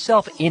threw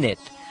himself in it.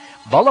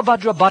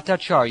 Balabhadra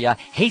Bhattacharya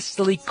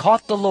hastily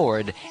caught the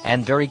Lord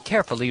and very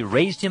carefully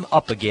raised him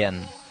up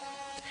again.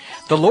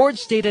 The Lord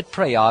stayed at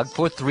Prayag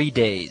for 3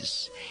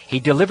 days. He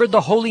delivered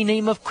the holy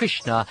name of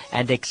Krishna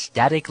and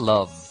ecstatic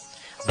love.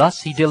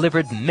 Thus he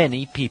delivered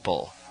many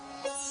people.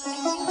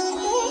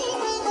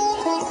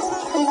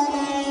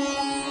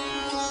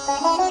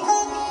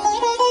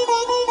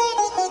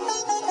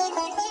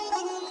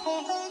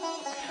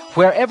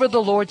 Wherever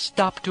the Lord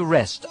stopped to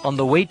rest on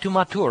the way to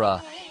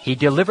Mathura, he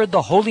delivered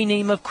the holy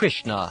name of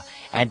Krishna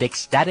and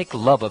ecstatic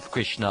love of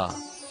Krishna.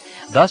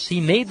 Thus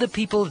he made the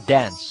people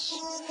dance.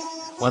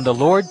 When the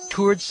Lord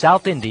toured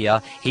South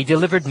India, he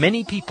delivered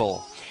many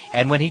people.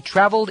 And when he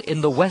traveled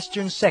in the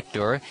western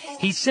sector,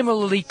 he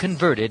similarly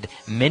converted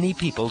many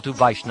people to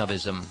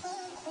Vaishnavism.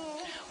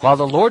 While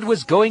the Lord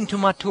was going to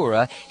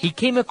Mathura, he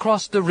came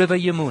across the river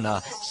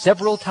Yamuna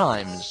several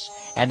times,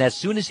 and as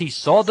soon as he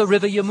saw the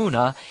river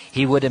Yamuna,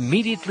 he would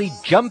immediately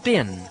jump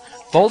in,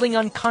 falling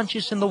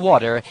unconscious in the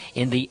water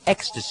in the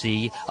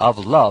ecstasy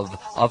of love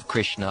of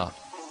Krishna.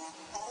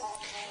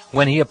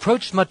 When he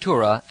approached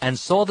Mathura and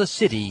saw the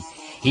city,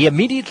 he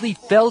immediately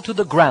fell to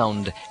the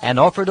ground and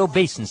offered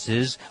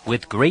obeisances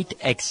with great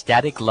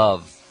ecstatic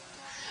love.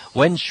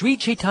 When Sri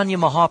Chaitanya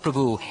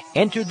Mahaprabhu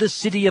entered the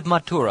city of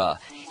Mathura,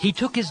 he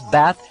took his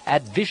bath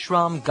at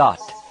Vishram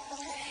Ghat.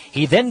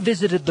 He then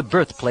visited the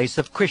birthplace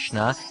of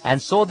Krishna and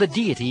saw the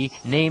deity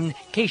named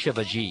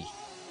Keshavaji.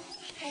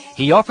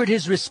 He offered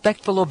his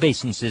respectful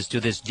obeisances to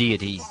this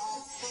deity.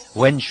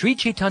 When Sri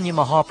Chaitanya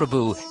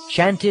Mahaprabhu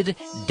chanted,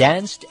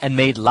 danced, and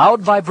made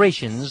loud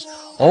vibrations,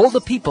 all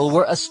the people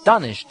were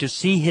astonished to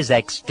see his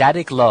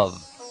ecstatic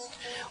love.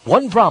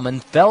 One Brahmin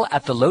fell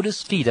at the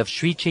lotus feet of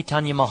Sri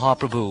Chaitanya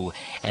Mahaprabhu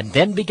and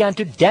then began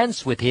to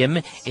dance with him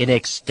in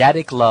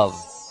ecstatic love.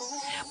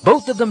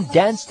 Both of them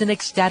danced in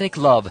ecstatic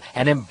love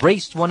and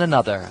embraced one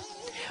another.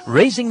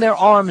 Raising their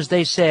arms,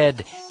 they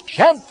said,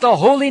 "Chant the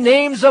holy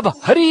names of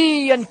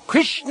Hari and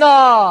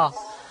Krishna!"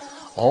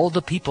 All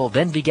the people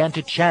then began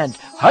to chant,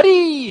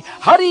 "Hari!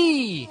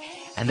 Hari!"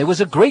 and there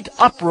was a great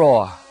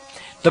uproar.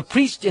 The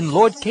priest in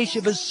Lord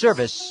Keshava's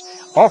service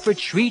offered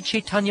Sri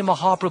Chaitanya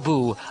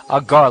Mahaprabhu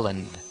a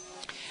garland.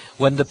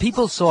 When the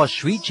people saw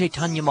Sri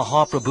Chaitanya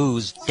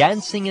Mahaprabhu's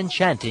dancing and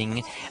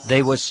chanting,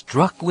 they were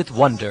struck with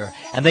wonder,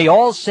 and they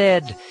all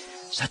said,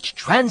 "Such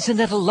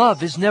transcendental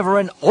love is never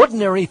an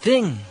ordinary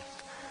thing."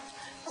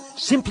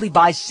 Simply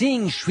by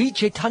seeing Sri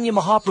Chaitanya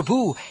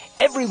Mahaprabhu,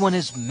 everyone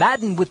is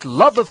maddened with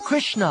love of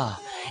Krishna,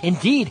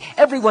 Indeed,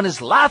 everyone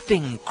is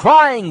laughing,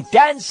 crying,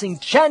 dancing,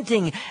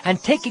 chanting,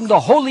 and taking the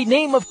holy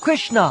name of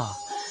Krishna.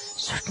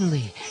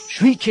 Certainly,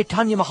 Sri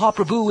Chaitanya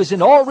Mahaprabhu is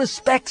in all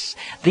respects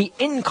the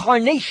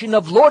incarnation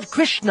of Lord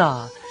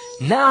Krishna.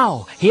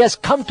 Now he has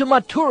come to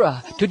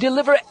Mathura to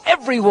deliver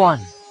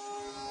everyone.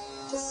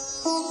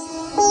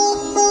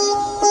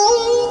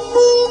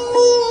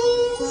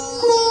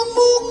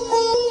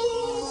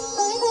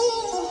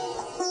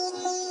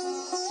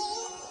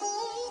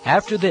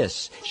 After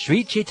this,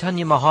 Sri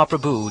Chaitanya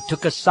Mahaprabhu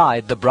took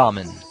aside the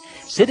Brahmin.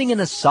 Sitting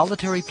in a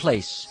solitary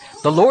place,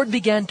 the Lord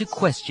began to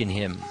question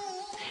him.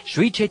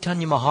 Sri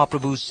Chaitanya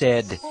Mahaprabhu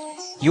said,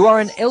 "You are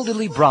an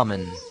elderly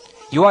Brahmin.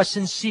 You are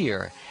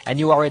sincere, and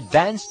you are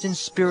advanced in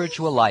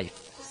spiritual life.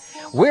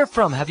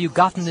 Wherefrom have you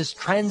gotten this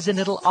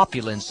transcendental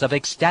opulence of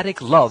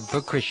ecstatic love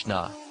for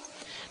Krishna?"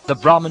 The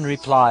Brahmin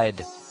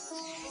replied,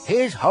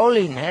 "His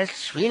Holiness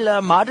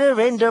Srila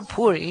Madhavendra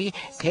Puri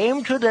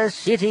came to the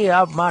city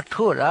of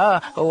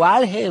Mathura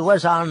while he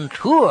was on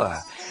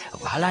tour.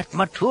 While at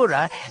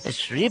Mathura,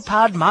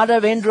 Sripad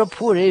Madhavendra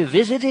Puri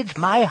visited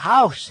my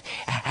house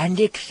and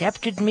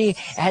accepted me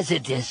as a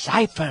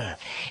disciple.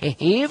 He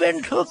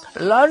even took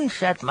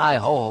lunch at my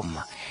home.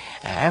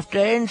 After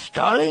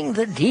installing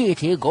the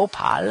deity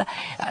Gopal,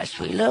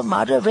 Srila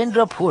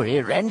Madhavendra Puri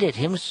rendered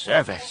him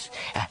service.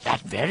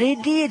 That very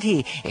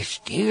deity is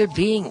still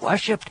being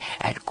worshipped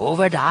at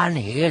Govardhan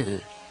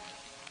Hill."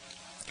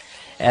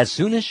 As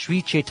soon as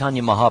Sri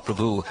Chaitanya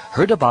Mahaprabhu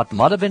heard about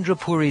Madhavendra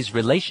Puri's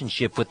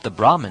relationship with the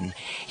Brahmin,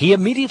 he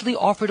immediately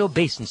offered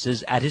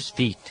obeisances at his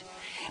feet.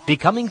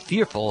 Becoming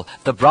fearful,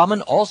 the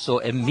Brahmin also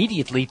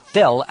immediately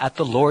fell at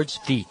the Lord's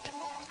feet.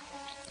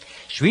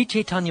 Sri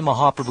Chaitanya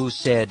Mahaprabhu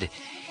said,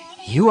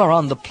 "You are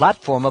on the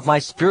platform of my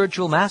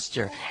spiritual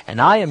master, and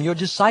I am your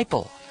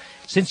disciple.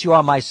 Since you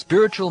are my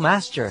spiritual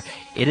master,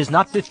 it is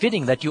not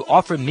befitting that you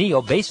offer me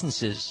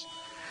obeisances."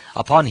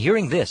 Upon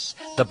hearing this,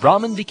 the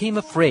Brahmin became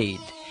afraid.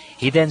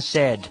 He then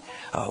said,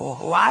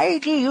 "Why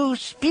do you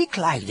speak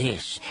like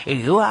this?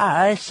 You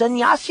are a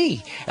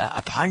sannyasi.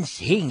 Upon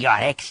seeing your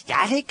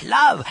ecstatic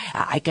love,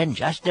 I can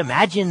just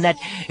imagine that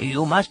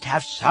you must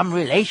have some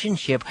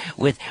relationship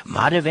with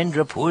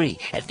Madhavendra Puri.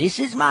 This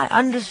is my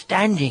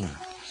understanding.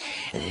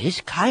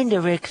 This kind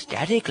of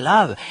ecstatic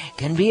love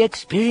can be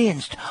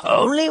experienced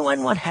only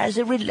when one has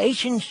a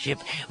relationship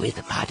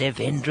with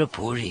Madhavendra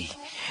Puri.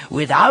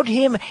 Without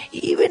him,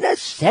 even a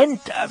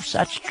scent of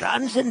such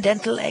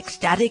transcendental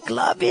ecstatic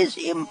love is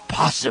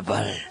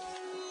impossible."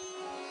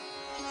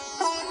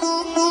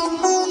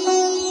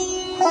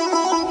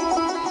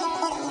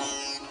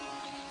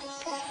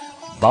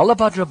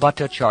 Balabhadra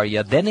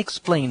Bhattacharya then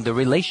explained the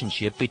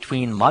relationship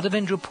between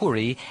Madhavendra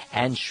Puri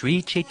and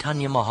Sri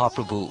Chaitanya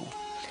Mahaprabhu.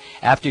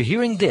 After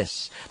hearing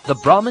this, the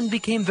Brahmin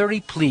became very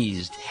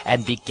pleased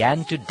and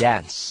began to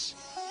dance.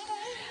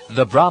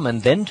 The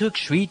Brahmin then took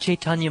Sri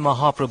Chaitanya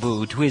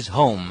Mahaprabhu to his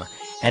home,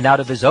 and out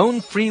of his own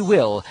free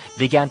will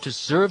began to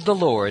serve the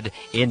Lord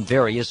in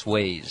various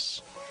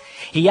ways.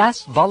 He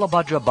asked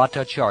Balabhadra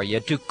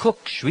Bhattacharya to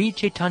cook Sri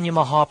Chaitanya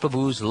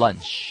Mahaprabhu's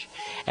lunch.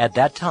 At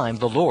that time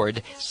the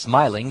Lord,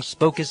 smiling,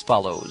 spoke as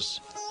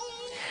follows,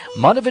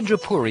 "Madhavendra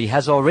Puri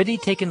has already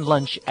taken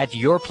lunch at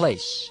your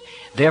place.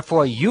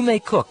 Therefore you may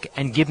cook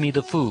and give me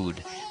the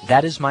food.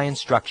 That is my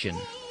instruction.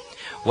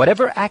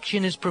 Whatever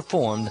action is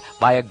performed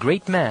by a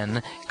great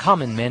man,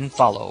 common men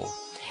follow.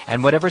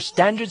 And whatever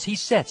standards he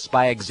sets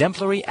by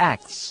exemplary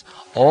acts,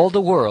 all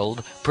the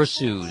world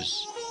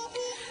pursues."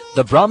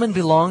 The Brahmin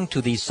belonged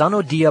to the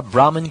Sanodiya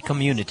Brahmin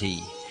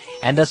community,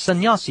 and a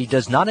sannyasi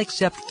does not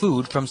accept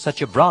food from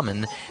such a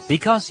Brahmin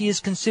because he is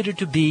considered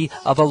to be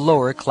of a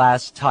lower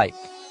class type.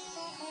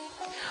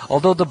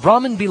 Although the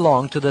Brahmin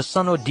belonged to the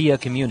Sanodiya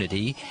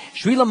community,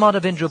 Srila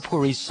Madhavendra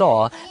Puri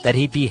saw that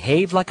he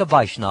behaved like a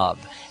Vaishnava,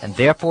 and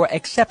therefore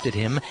accepted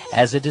him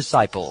as a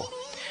disciple.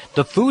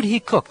 The food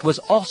he cooked was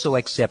also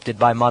accepted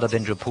by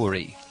Madhavendra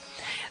Puri.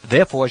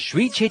 Therefore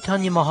Sri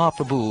Chaitanya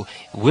Mahaprabhu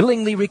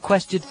willingly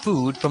requested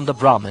food from the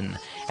Brahmin,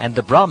 and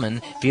the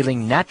Brahmin,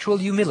 feeling natural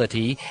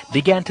humility,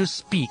 began to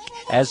speak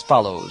as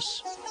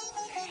follows.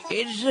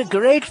 "It's a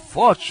great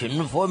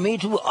fortune for me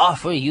to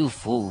offer you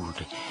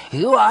food.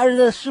 You are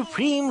the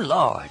Supreme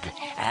Lord,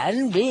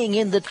 and being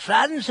in the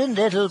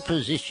transcendental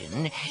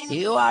position,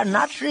 you are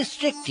not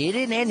restricted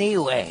in any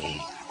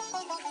way.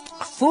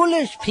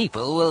 Foolish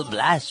people will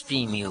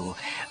blaspheme you,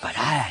 but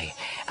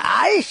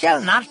I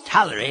shall not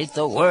tolerate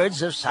the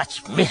words of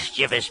such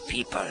mischievous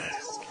people."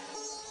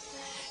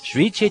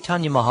 Sri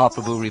Chaitanya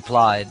Mahaprabhu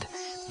replied,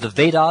 "The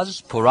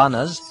Vedas,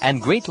 Puranas,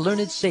 and great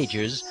learned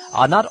sages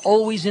are not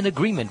always in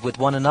agreement with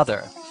one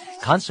another.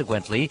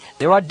 Consequently,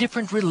 there are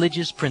different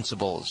religious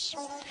principles.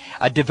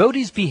 A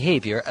devotee's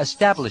behavior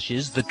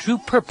establishes the true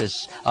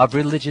purpose of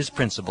religious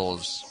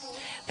principles.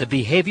 The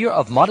behavior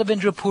of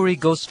Madhavendra Puri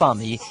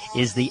Goswami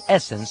is the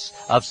essence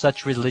of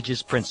such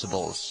religious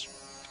principles.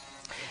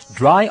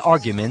 Dry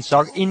arguments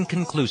are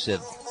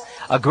inconclusive.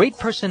 A great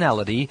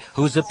personality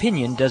whose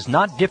opinion does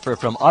not differ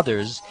from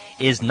others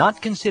is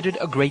not considered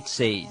a great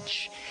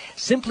sage.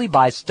 Simply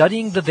by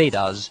studying the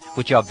Vedas,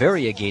 which are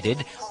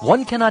variegated,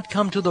 one cannot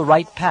come to the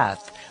right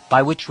path,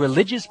 by which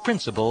religious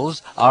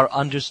principles are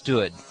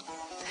understood.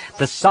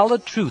 The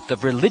solid truth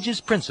of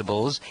religious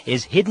principles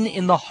is hidden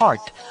in the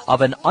heart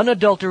of an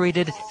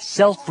unadulterated,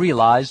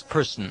 self-realized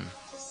person.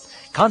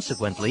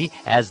 Consequently,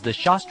 as the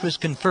Shastras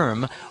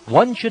confirm,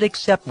 one should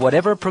accept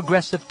whatever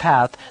progressive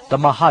path the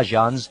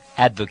Mahajans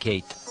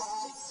advocate.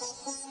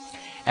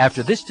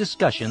 After this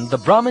discussion, the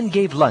Brahmin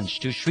gave lunch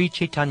to Sri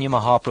Chaitanya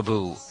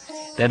Mahaprabhu.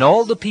 Then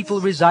all the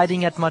people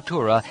residing at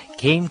Mathura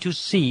came to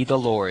see the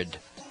Lord.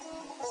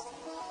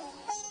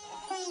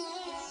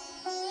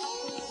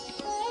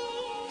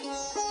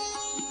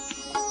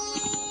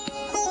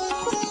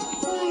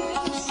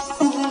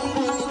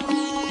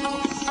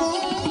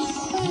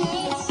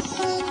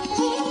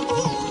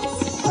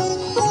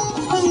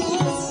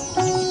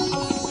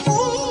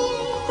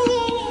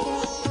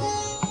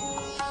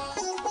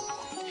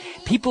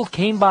 People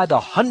came by the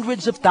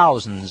hundreds of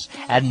thousands,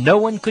 and no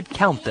one could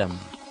count them.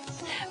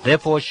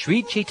 Therefore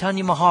Sri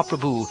Chaitanya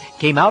Mahaprabhu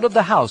came out of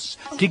the house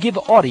to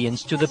give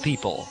audience to the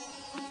people.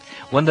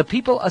 When the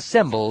people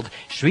assembled,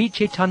 Sri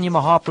Chaitanya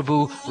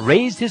Mahaprabhu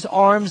raised his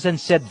arms and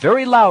said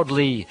very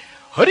loudly,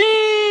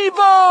 "Hari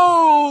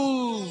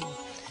Bol!"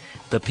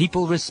 The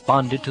people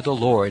responded to the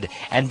Lord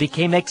and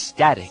became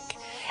ecstatic.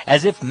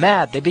 As if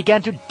mad, they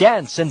began to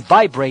dance and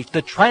vibrate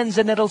the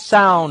transcendental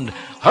sound,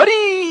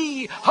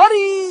 "Hari!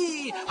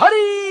 Hari!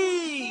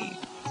 Hari!"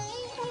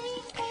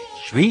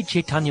 Sri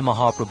Chaitanya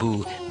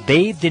Mahaprabhu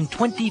bathed in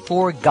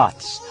 24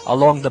 ghats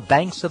along the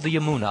banks of the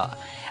Yamuna,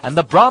 and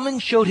the Brahmin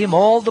showed him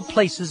all the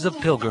places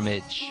of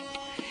pilgrimage.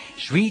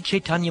 Sri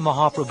Chaitanya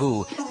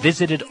Mahaprabhu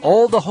visited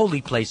all the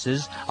holy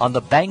places on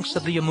the banks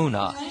of the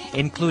Yamuna,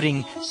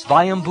 including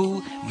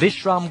Svayambhu,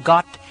 Vishram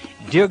Ghat,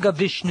 Dirgha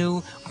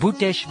Vishnu,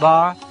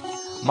 Bhuteshvar,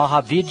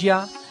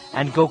 Mahavidya,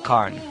 and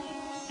Gokarn.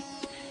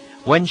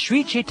 When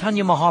Sri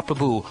Chaitanya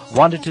Mahaprabhu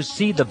wanted to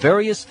see the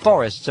various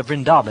forests of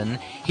Vrindavan,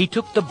 he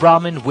took the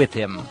Brahmin with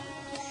him.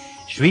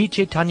 Sri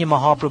Chaitanya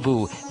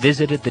Mahaprabhu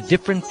visited the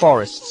different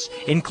forests,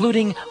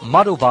 including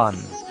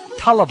Madhuvan,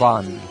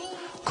 Talavan,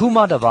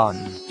 Kumadavan,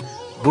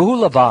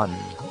 Bahulavan.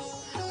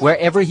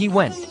 Wherever he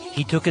went,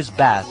 he took his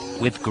bath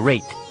with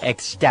great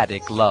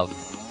ecstatic love.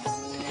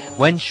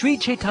 When Sri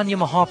Chaitanya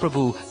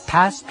Mahaprabhu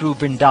passed through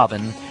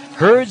Vrindavan,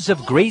 herds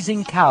of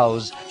grazing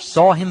cows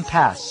saw him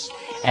pass,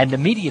 and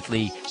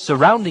immediately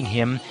surrounding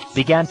him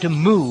began to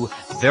moo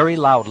very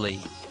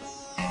loudly.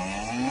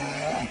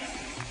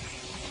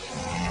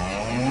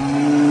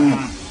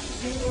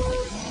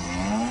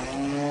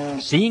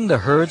 Seeing the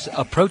herds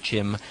approach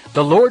him,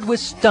 the Lord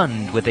was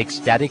stunned with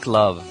ecstatic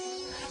love.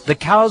 The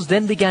cows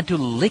then began to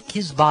lick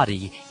his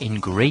body in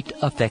great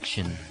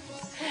affection.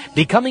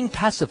 Becoming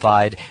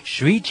pacified,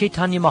 Sri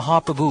Chaitanya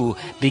Mahaprabhu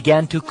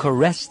began to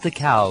caress the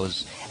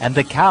cows, and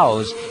the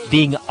cows,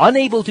 being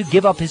unable to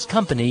give up his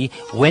company,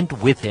 went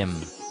with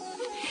him.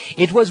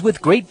 It was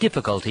with great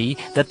difficulty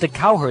that the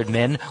cowherd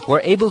men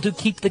were able to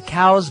keep the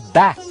cows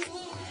back.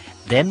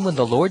 Then when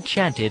the Lord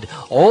chanted,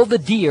 all the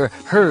deer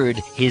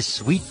heard his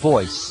sweet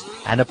voice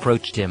and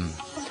approached him.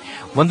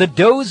 When the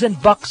does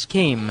and bucks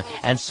came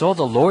and saw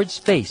the Lord's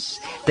face,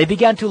 they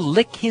began to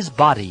lick his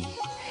body.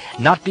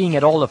 Not being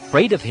at all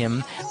afraid of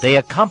him, they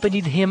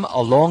accompanied him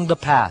along the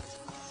path.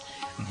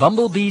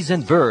 Bumblebees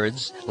and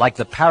birds, like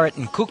the parrot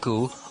and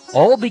cuckoo,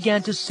 all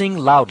began to sing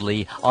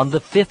loudly on the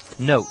 5th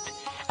note,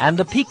 and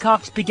the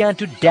peacocks began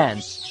to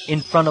dance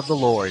in front of the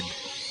Lord.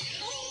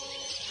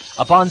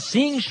 Upon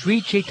seeing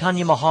Sri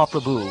Chaitanya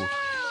Mahaprabhu,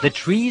 the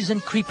trees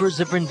and creepers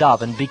of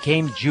Vrindavan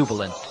became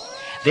jubilant.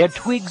 Their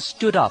twigs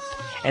stood up,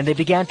 and they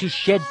began to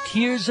shed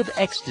tears of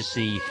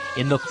ecstasy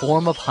in the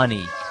form of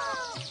honey.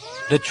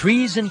 The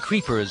trees and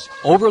creepers,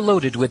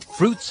 overloaded with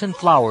fruits and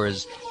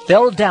flowers,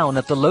 fell down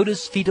at the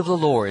lotus feet of the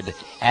Lord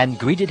and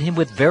greeted him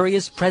with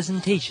various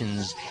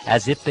presentations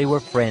as if they were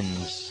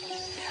friends.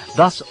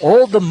 Thus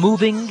all the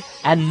moving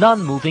and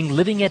non-moving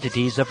living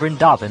entities of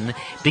Vrindavan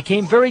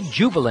became very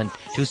jubilant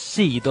to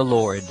see the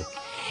Lord.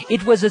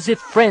 It was as if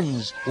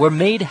friends were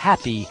made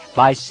happy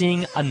by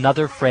seeing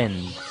another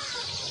friend.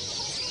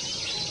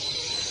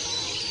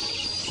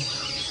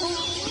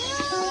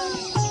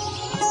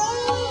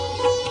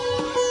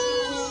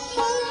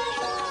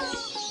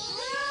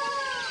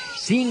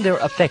 Seeing their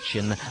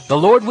affection, the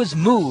Lord was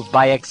moved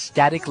by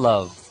ecstatic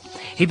love.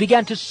 He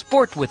began to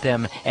sport with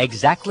them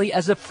exactly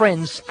as a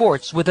friend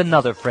sports with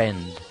another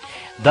friend.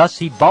 Thus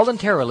he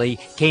voluntarily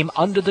came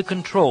under the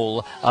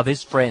control of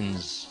his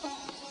friends.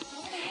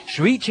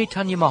 Sri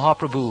Chaitanya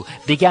Mahaprabhu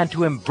began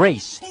to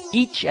embrace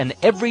each and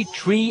every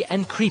tree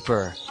and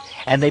creeper,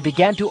 and they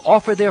began to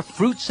offer their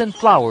fruits and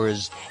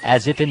flowers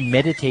as if in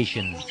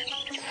meditation.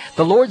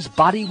 The Lord's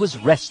body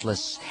was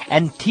restless,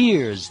 and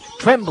tears,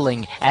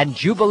 trembling, and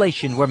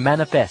jubilation were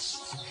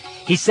manifest.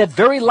 He said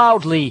very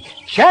loudly,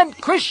 "Chant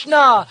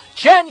Krishna!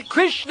 Chant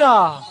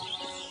Krishna!"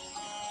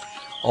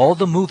 All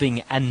the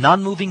moving and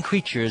non-moving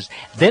creatures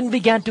then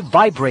began to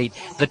vibrate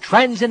the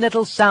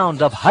transcendental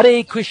sound of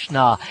Hare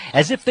Krishna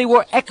as if they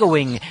were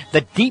echoing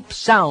the deep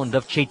sound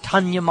of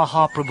Chaitanya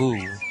Mahaprabhu.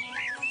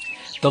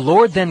 The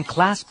Lord then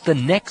clasped the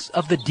necks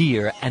of the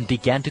deer and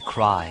began to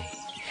cry.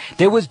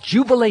 There was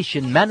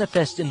jubilation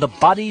manifest in the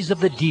bodies of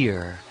the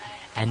deer,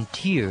 and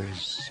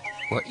tears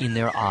were in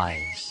their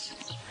eyes.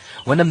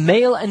 When a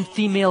male and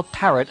female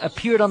parrot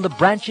appeared on the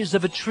branches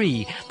of a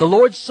tree, the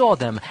Lord saw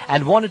them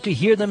and wanted to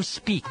hear them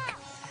speak.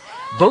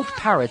 Both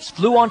parrots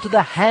flew onto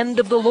the hand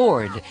of the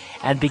Lord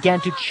and began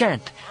to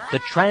chant the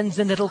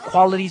transcendental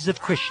qualities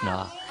of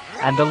Krishna,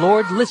 and the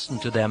Lord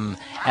listened to them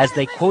as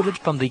they quoted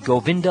from the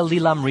Govinda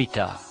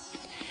Lilamrita.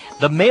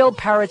 The male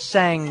parrot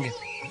sang,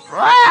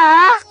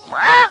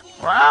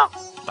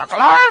 "The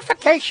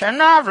glorification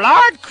of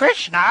Lord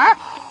Krishna,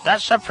 the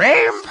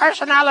Supreme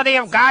Personality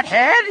of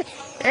Godhead,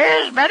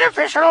 is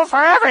beneficial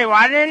for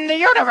everyone in the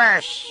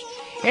universe.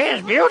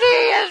 His beauty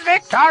is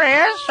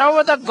victorious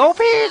over the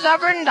gopis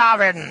of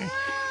Vrndavana,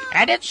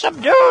 and it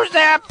subdues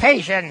their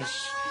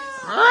patience.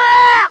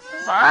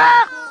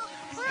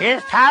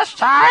 His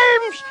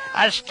pastimes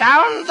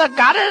astound the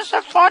goddess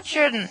of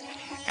fortune,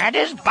 and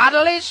his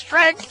bodily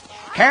strength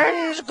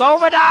turns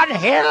Govardhan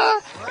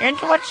Hill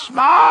into a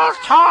small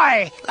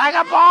toy like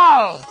a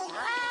ball.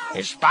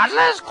 His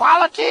spotless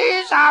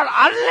qualities are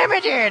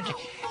unlimited,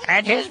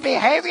 and his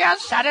behavior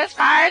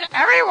satisfies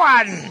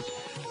everyone.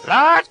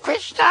 Lord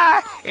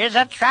Krishna is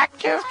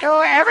attractive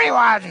to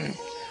everyone.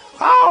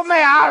 Oh,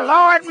 may our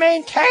Lord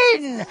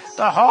maintain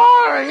the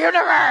whole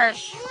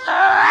universe."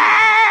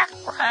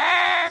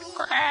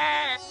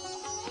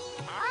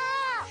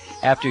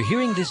 After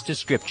hearing this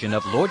description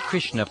of Lord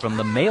Krishna from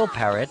the male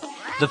parrot,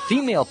 the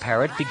female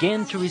parrot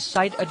began to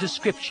recite a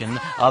description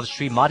of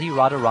Srimati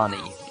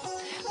Radharani.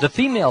 The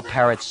female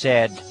parrot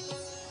said,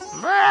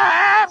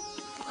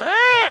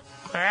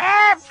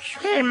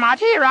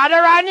 "Srimati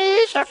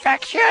Radharani's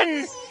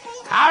affection,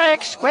 her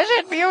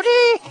exquisite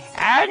beauty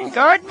and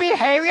good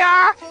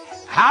behavior,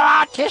 her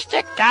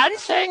artistic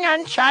dancing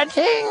and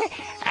chanting,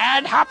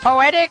 and her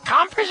poetic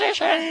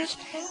compositions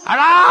are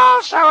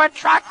all so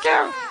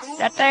attractive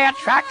that they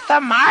attract the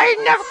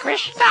mind of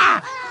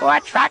Krishna, who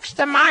attracts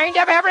the mind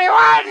of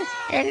everyone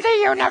in the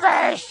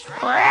universe."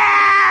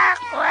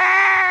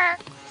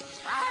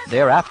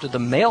 Thereafter the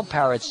male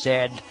parrot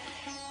said,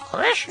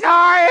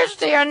 "Krishna is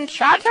the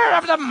enchanter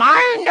of the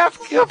mind of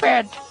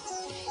Cupid."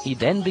 He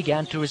then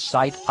began to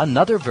recite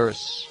another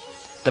verse.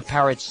 The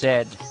parrot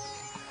said,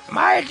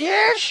 "My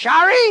dear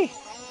Shari,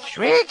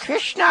 Sri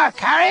Krishna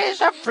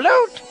carries a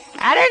flute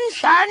and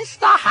enchants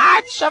the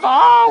hearts of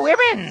all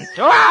women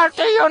throughout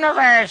the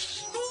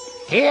universe.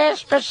 He is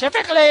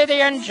specifically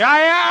the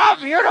enjoyer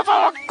of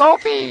beautiful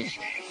gopis,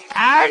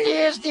 and he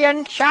is the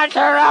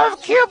enchanter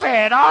of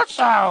Cupid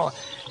also.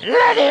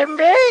 Let him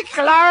be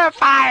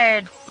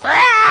glorified."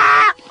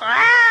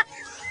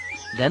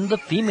 Then the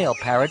female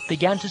parrot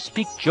began to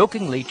speak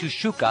jokingly to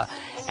Shuka,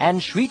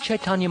 and Sri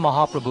Chaitanya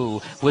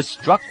Mahaprabhu was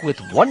struck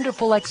with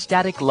wonderful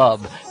ecstatic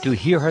love to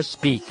hear her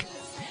speak.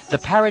 The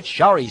parrot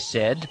Shari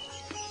said,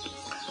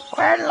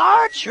 "When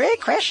Lord Sri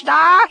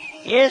Krishna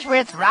is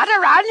with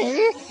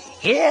Radharani,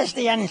 he is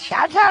the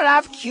enchanter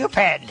of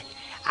Cupid.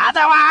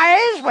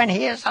 Otherwise, when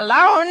he is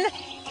alone,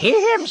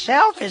 he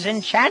himself is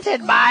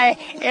enchanted by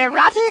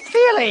erotic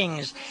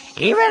feelings,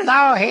 even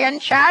though he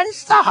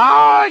enchants the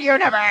whole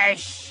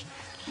universe."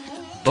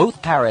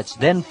 Both parrots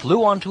then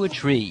flew onto a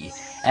tree,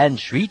 and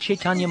Sri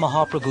Chaitanya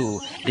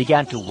Mahaprabhu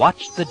began to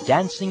watch the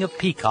dancing of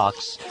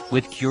peacocks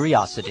with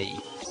curiosity.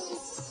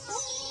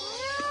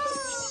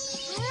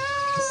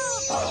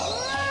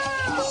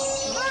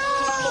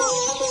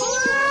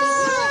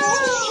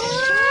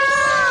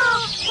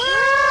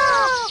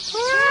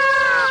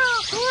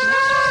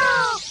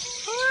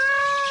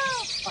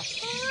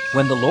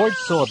 When the Lord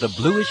saw the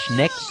bluish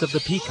necks of the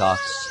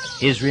peacocks,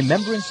 his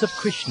remembrance of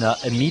Krishna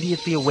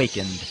immediately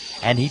awakened,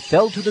 and he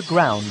fell to the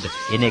ground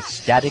in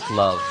ecstatic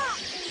love.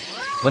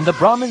 When the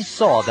Brahmin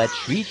saw that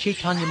Sri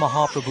Chaitanya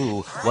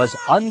Mahaprabhu was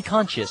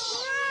unconscious,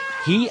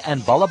 he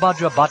and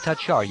Balabhadra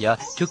Bhattacharya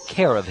took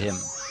care of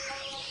him.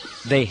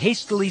 They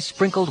hastily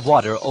sprinkled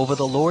water over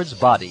the Lord's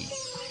body.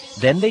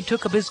 Then they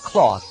took up his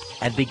cloth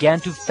and began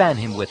to fan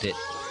him with it.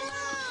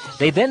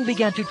 They then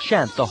began to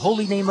chant the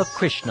holy name of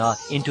Krishna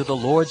into the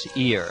Lord's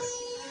ear.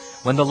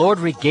 When the Lord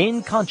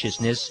regained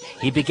consciousness,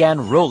 he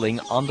began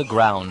rolling on the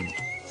ground.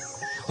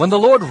 When the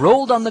Lord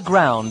rolled on the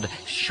ground,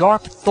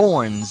 sharp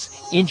thorns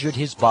injured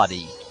his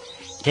body.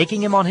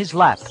 Taking him on his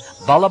lap,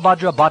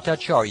 Balabhadra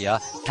Bhattacharya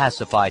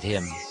pacified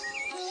him.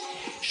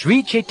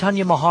 Sri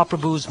Chaitanya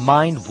Mahaprabhu's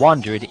mind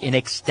wandered in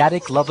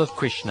ecstatic love of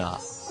Krishna.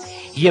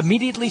 He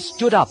immediately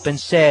stood up and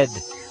said,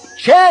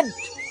 "Chant!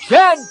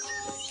 Chant!"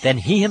 Then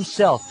he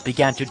himself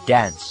began to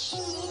dance.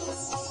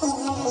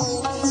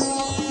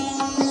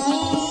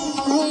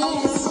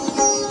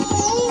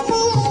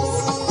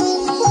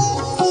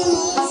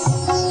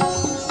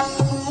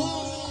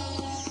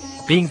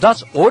 Being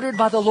thus ordered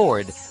by the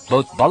Lord,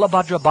 both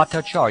Balabhadra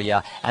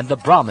Bhattacharya and the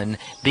Brahmin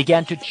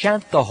began to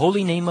chant the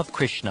holy name of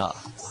Krishna.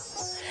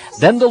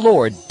 Then the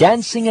Lord,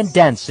 dancing and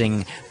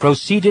dancing,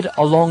 proceeded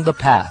along the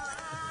path.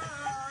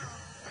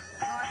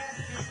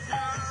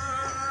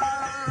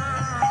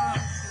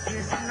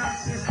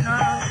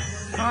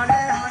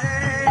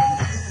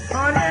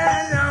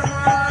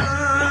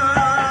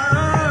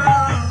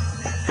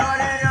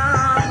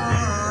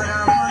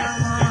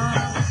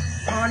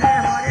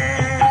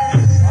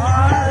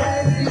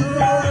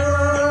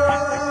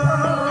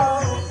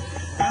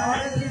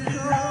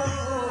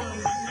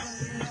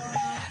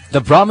 The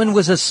Brahmin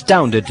was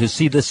astounded to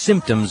see the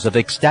symptoms of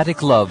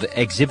ecstatic love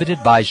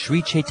exhibited by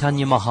Sri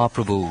Chaitanya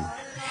Mahaprabhu.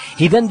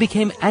 He then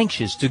became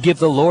anxious to give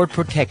the Lord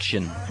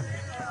protection.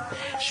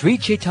 Sri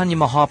Chaitanya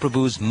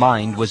Mahaprabhu's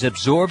mind was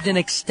absorbed in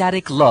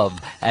ecstatic love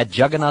at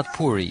Jagannath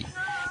Puri,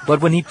 but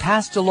when he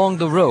passed along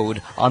the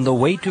road on the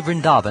way to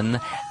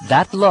Vrindavan,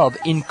 that love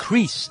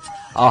increased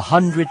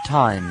 100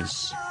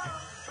 times.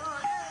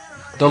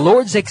 The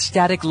Lord's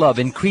ecstatic love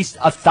increased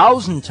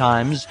 1,000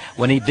 times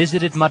when he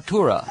visited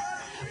Mathura,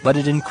 but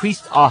it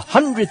increased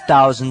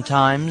 100,000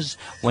 times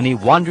when he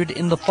wandered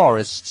in the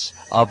forests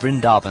of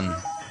Vrindavan.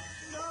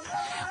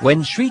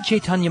 When Sri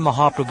Chaitanya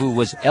Mahaprabhu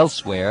was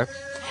elsewhere,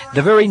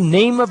 the very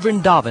name of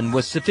Vrindavan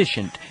was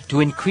sufficient to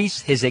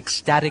increase his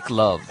ecstatic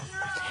love.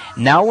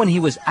 Now when he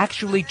was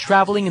actually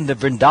traveling in the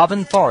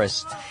Vrindavan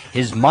forest,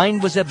 his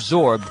mind was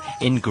absorbed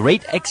in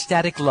great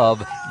ecstatic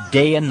love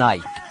day and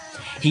night.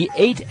 He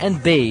ate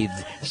and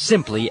bathed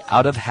simply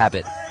out of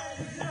habit.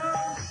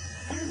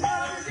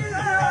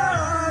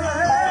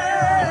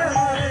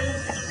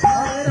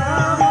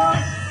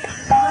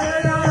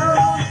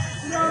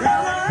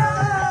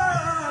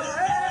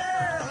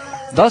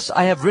 Thus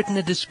I have written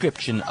a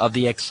description of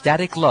the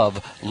ecstatic love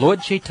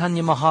Lord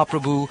Chaitanya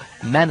Mahaprabhu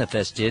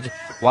manifested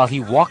while he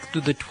walked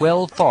through the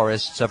 12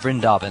 forests of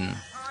Vrindavan.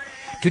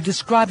 To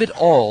describe it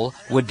all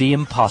would be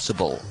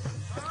impossible.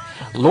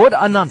 Lord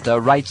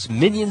Ananta writes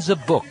millions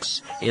of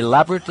books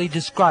elaborately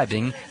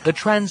describing the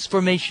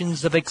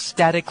transformations of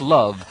ecstatic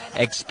love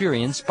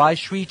experienced by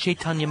Sri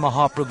Chaitanya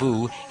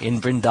Mahaprabhu in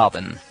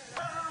Vrindavan.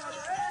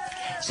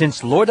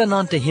 Since Lord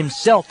Ananta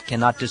himself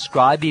cannot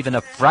describe even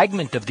a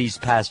fragment of these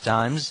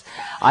pastimes,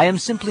 I am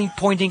simply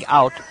pointing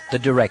out the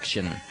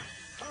direction.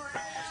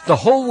 The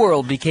whole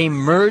world became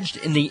merged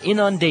in the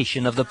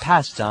inundation of the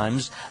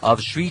pastimes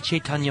of Sri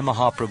Chaitanya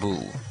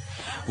Mahaprabhu.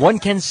 One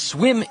can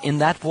swim in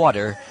that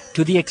water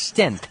to the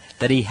extent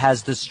that he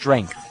has the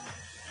strength.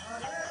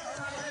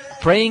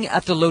 Praying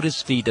at the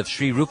lotus feet of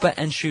Sri Rupa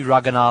and Sri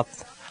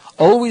Raghunath,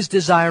 always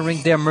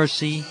desiring their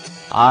mercy,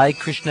 I,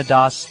 Krishna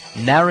Das,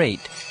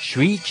 narrate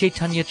Sri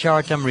Caitanya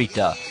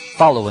Caritamrta,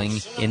 following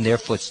in their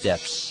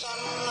footsteps.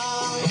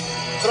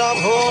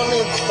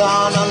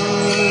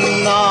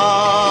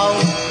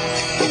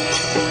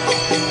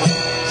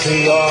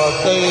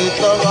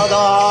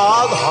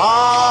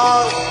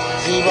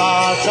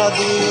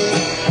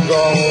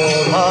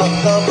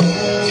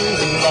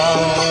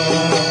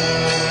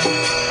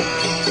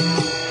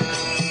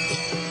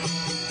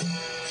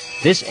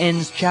 This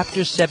ends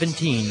chapter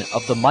 17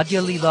 of the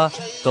Madhya Lila,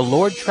 The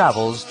Lord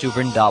Travels to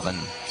Vrindavan.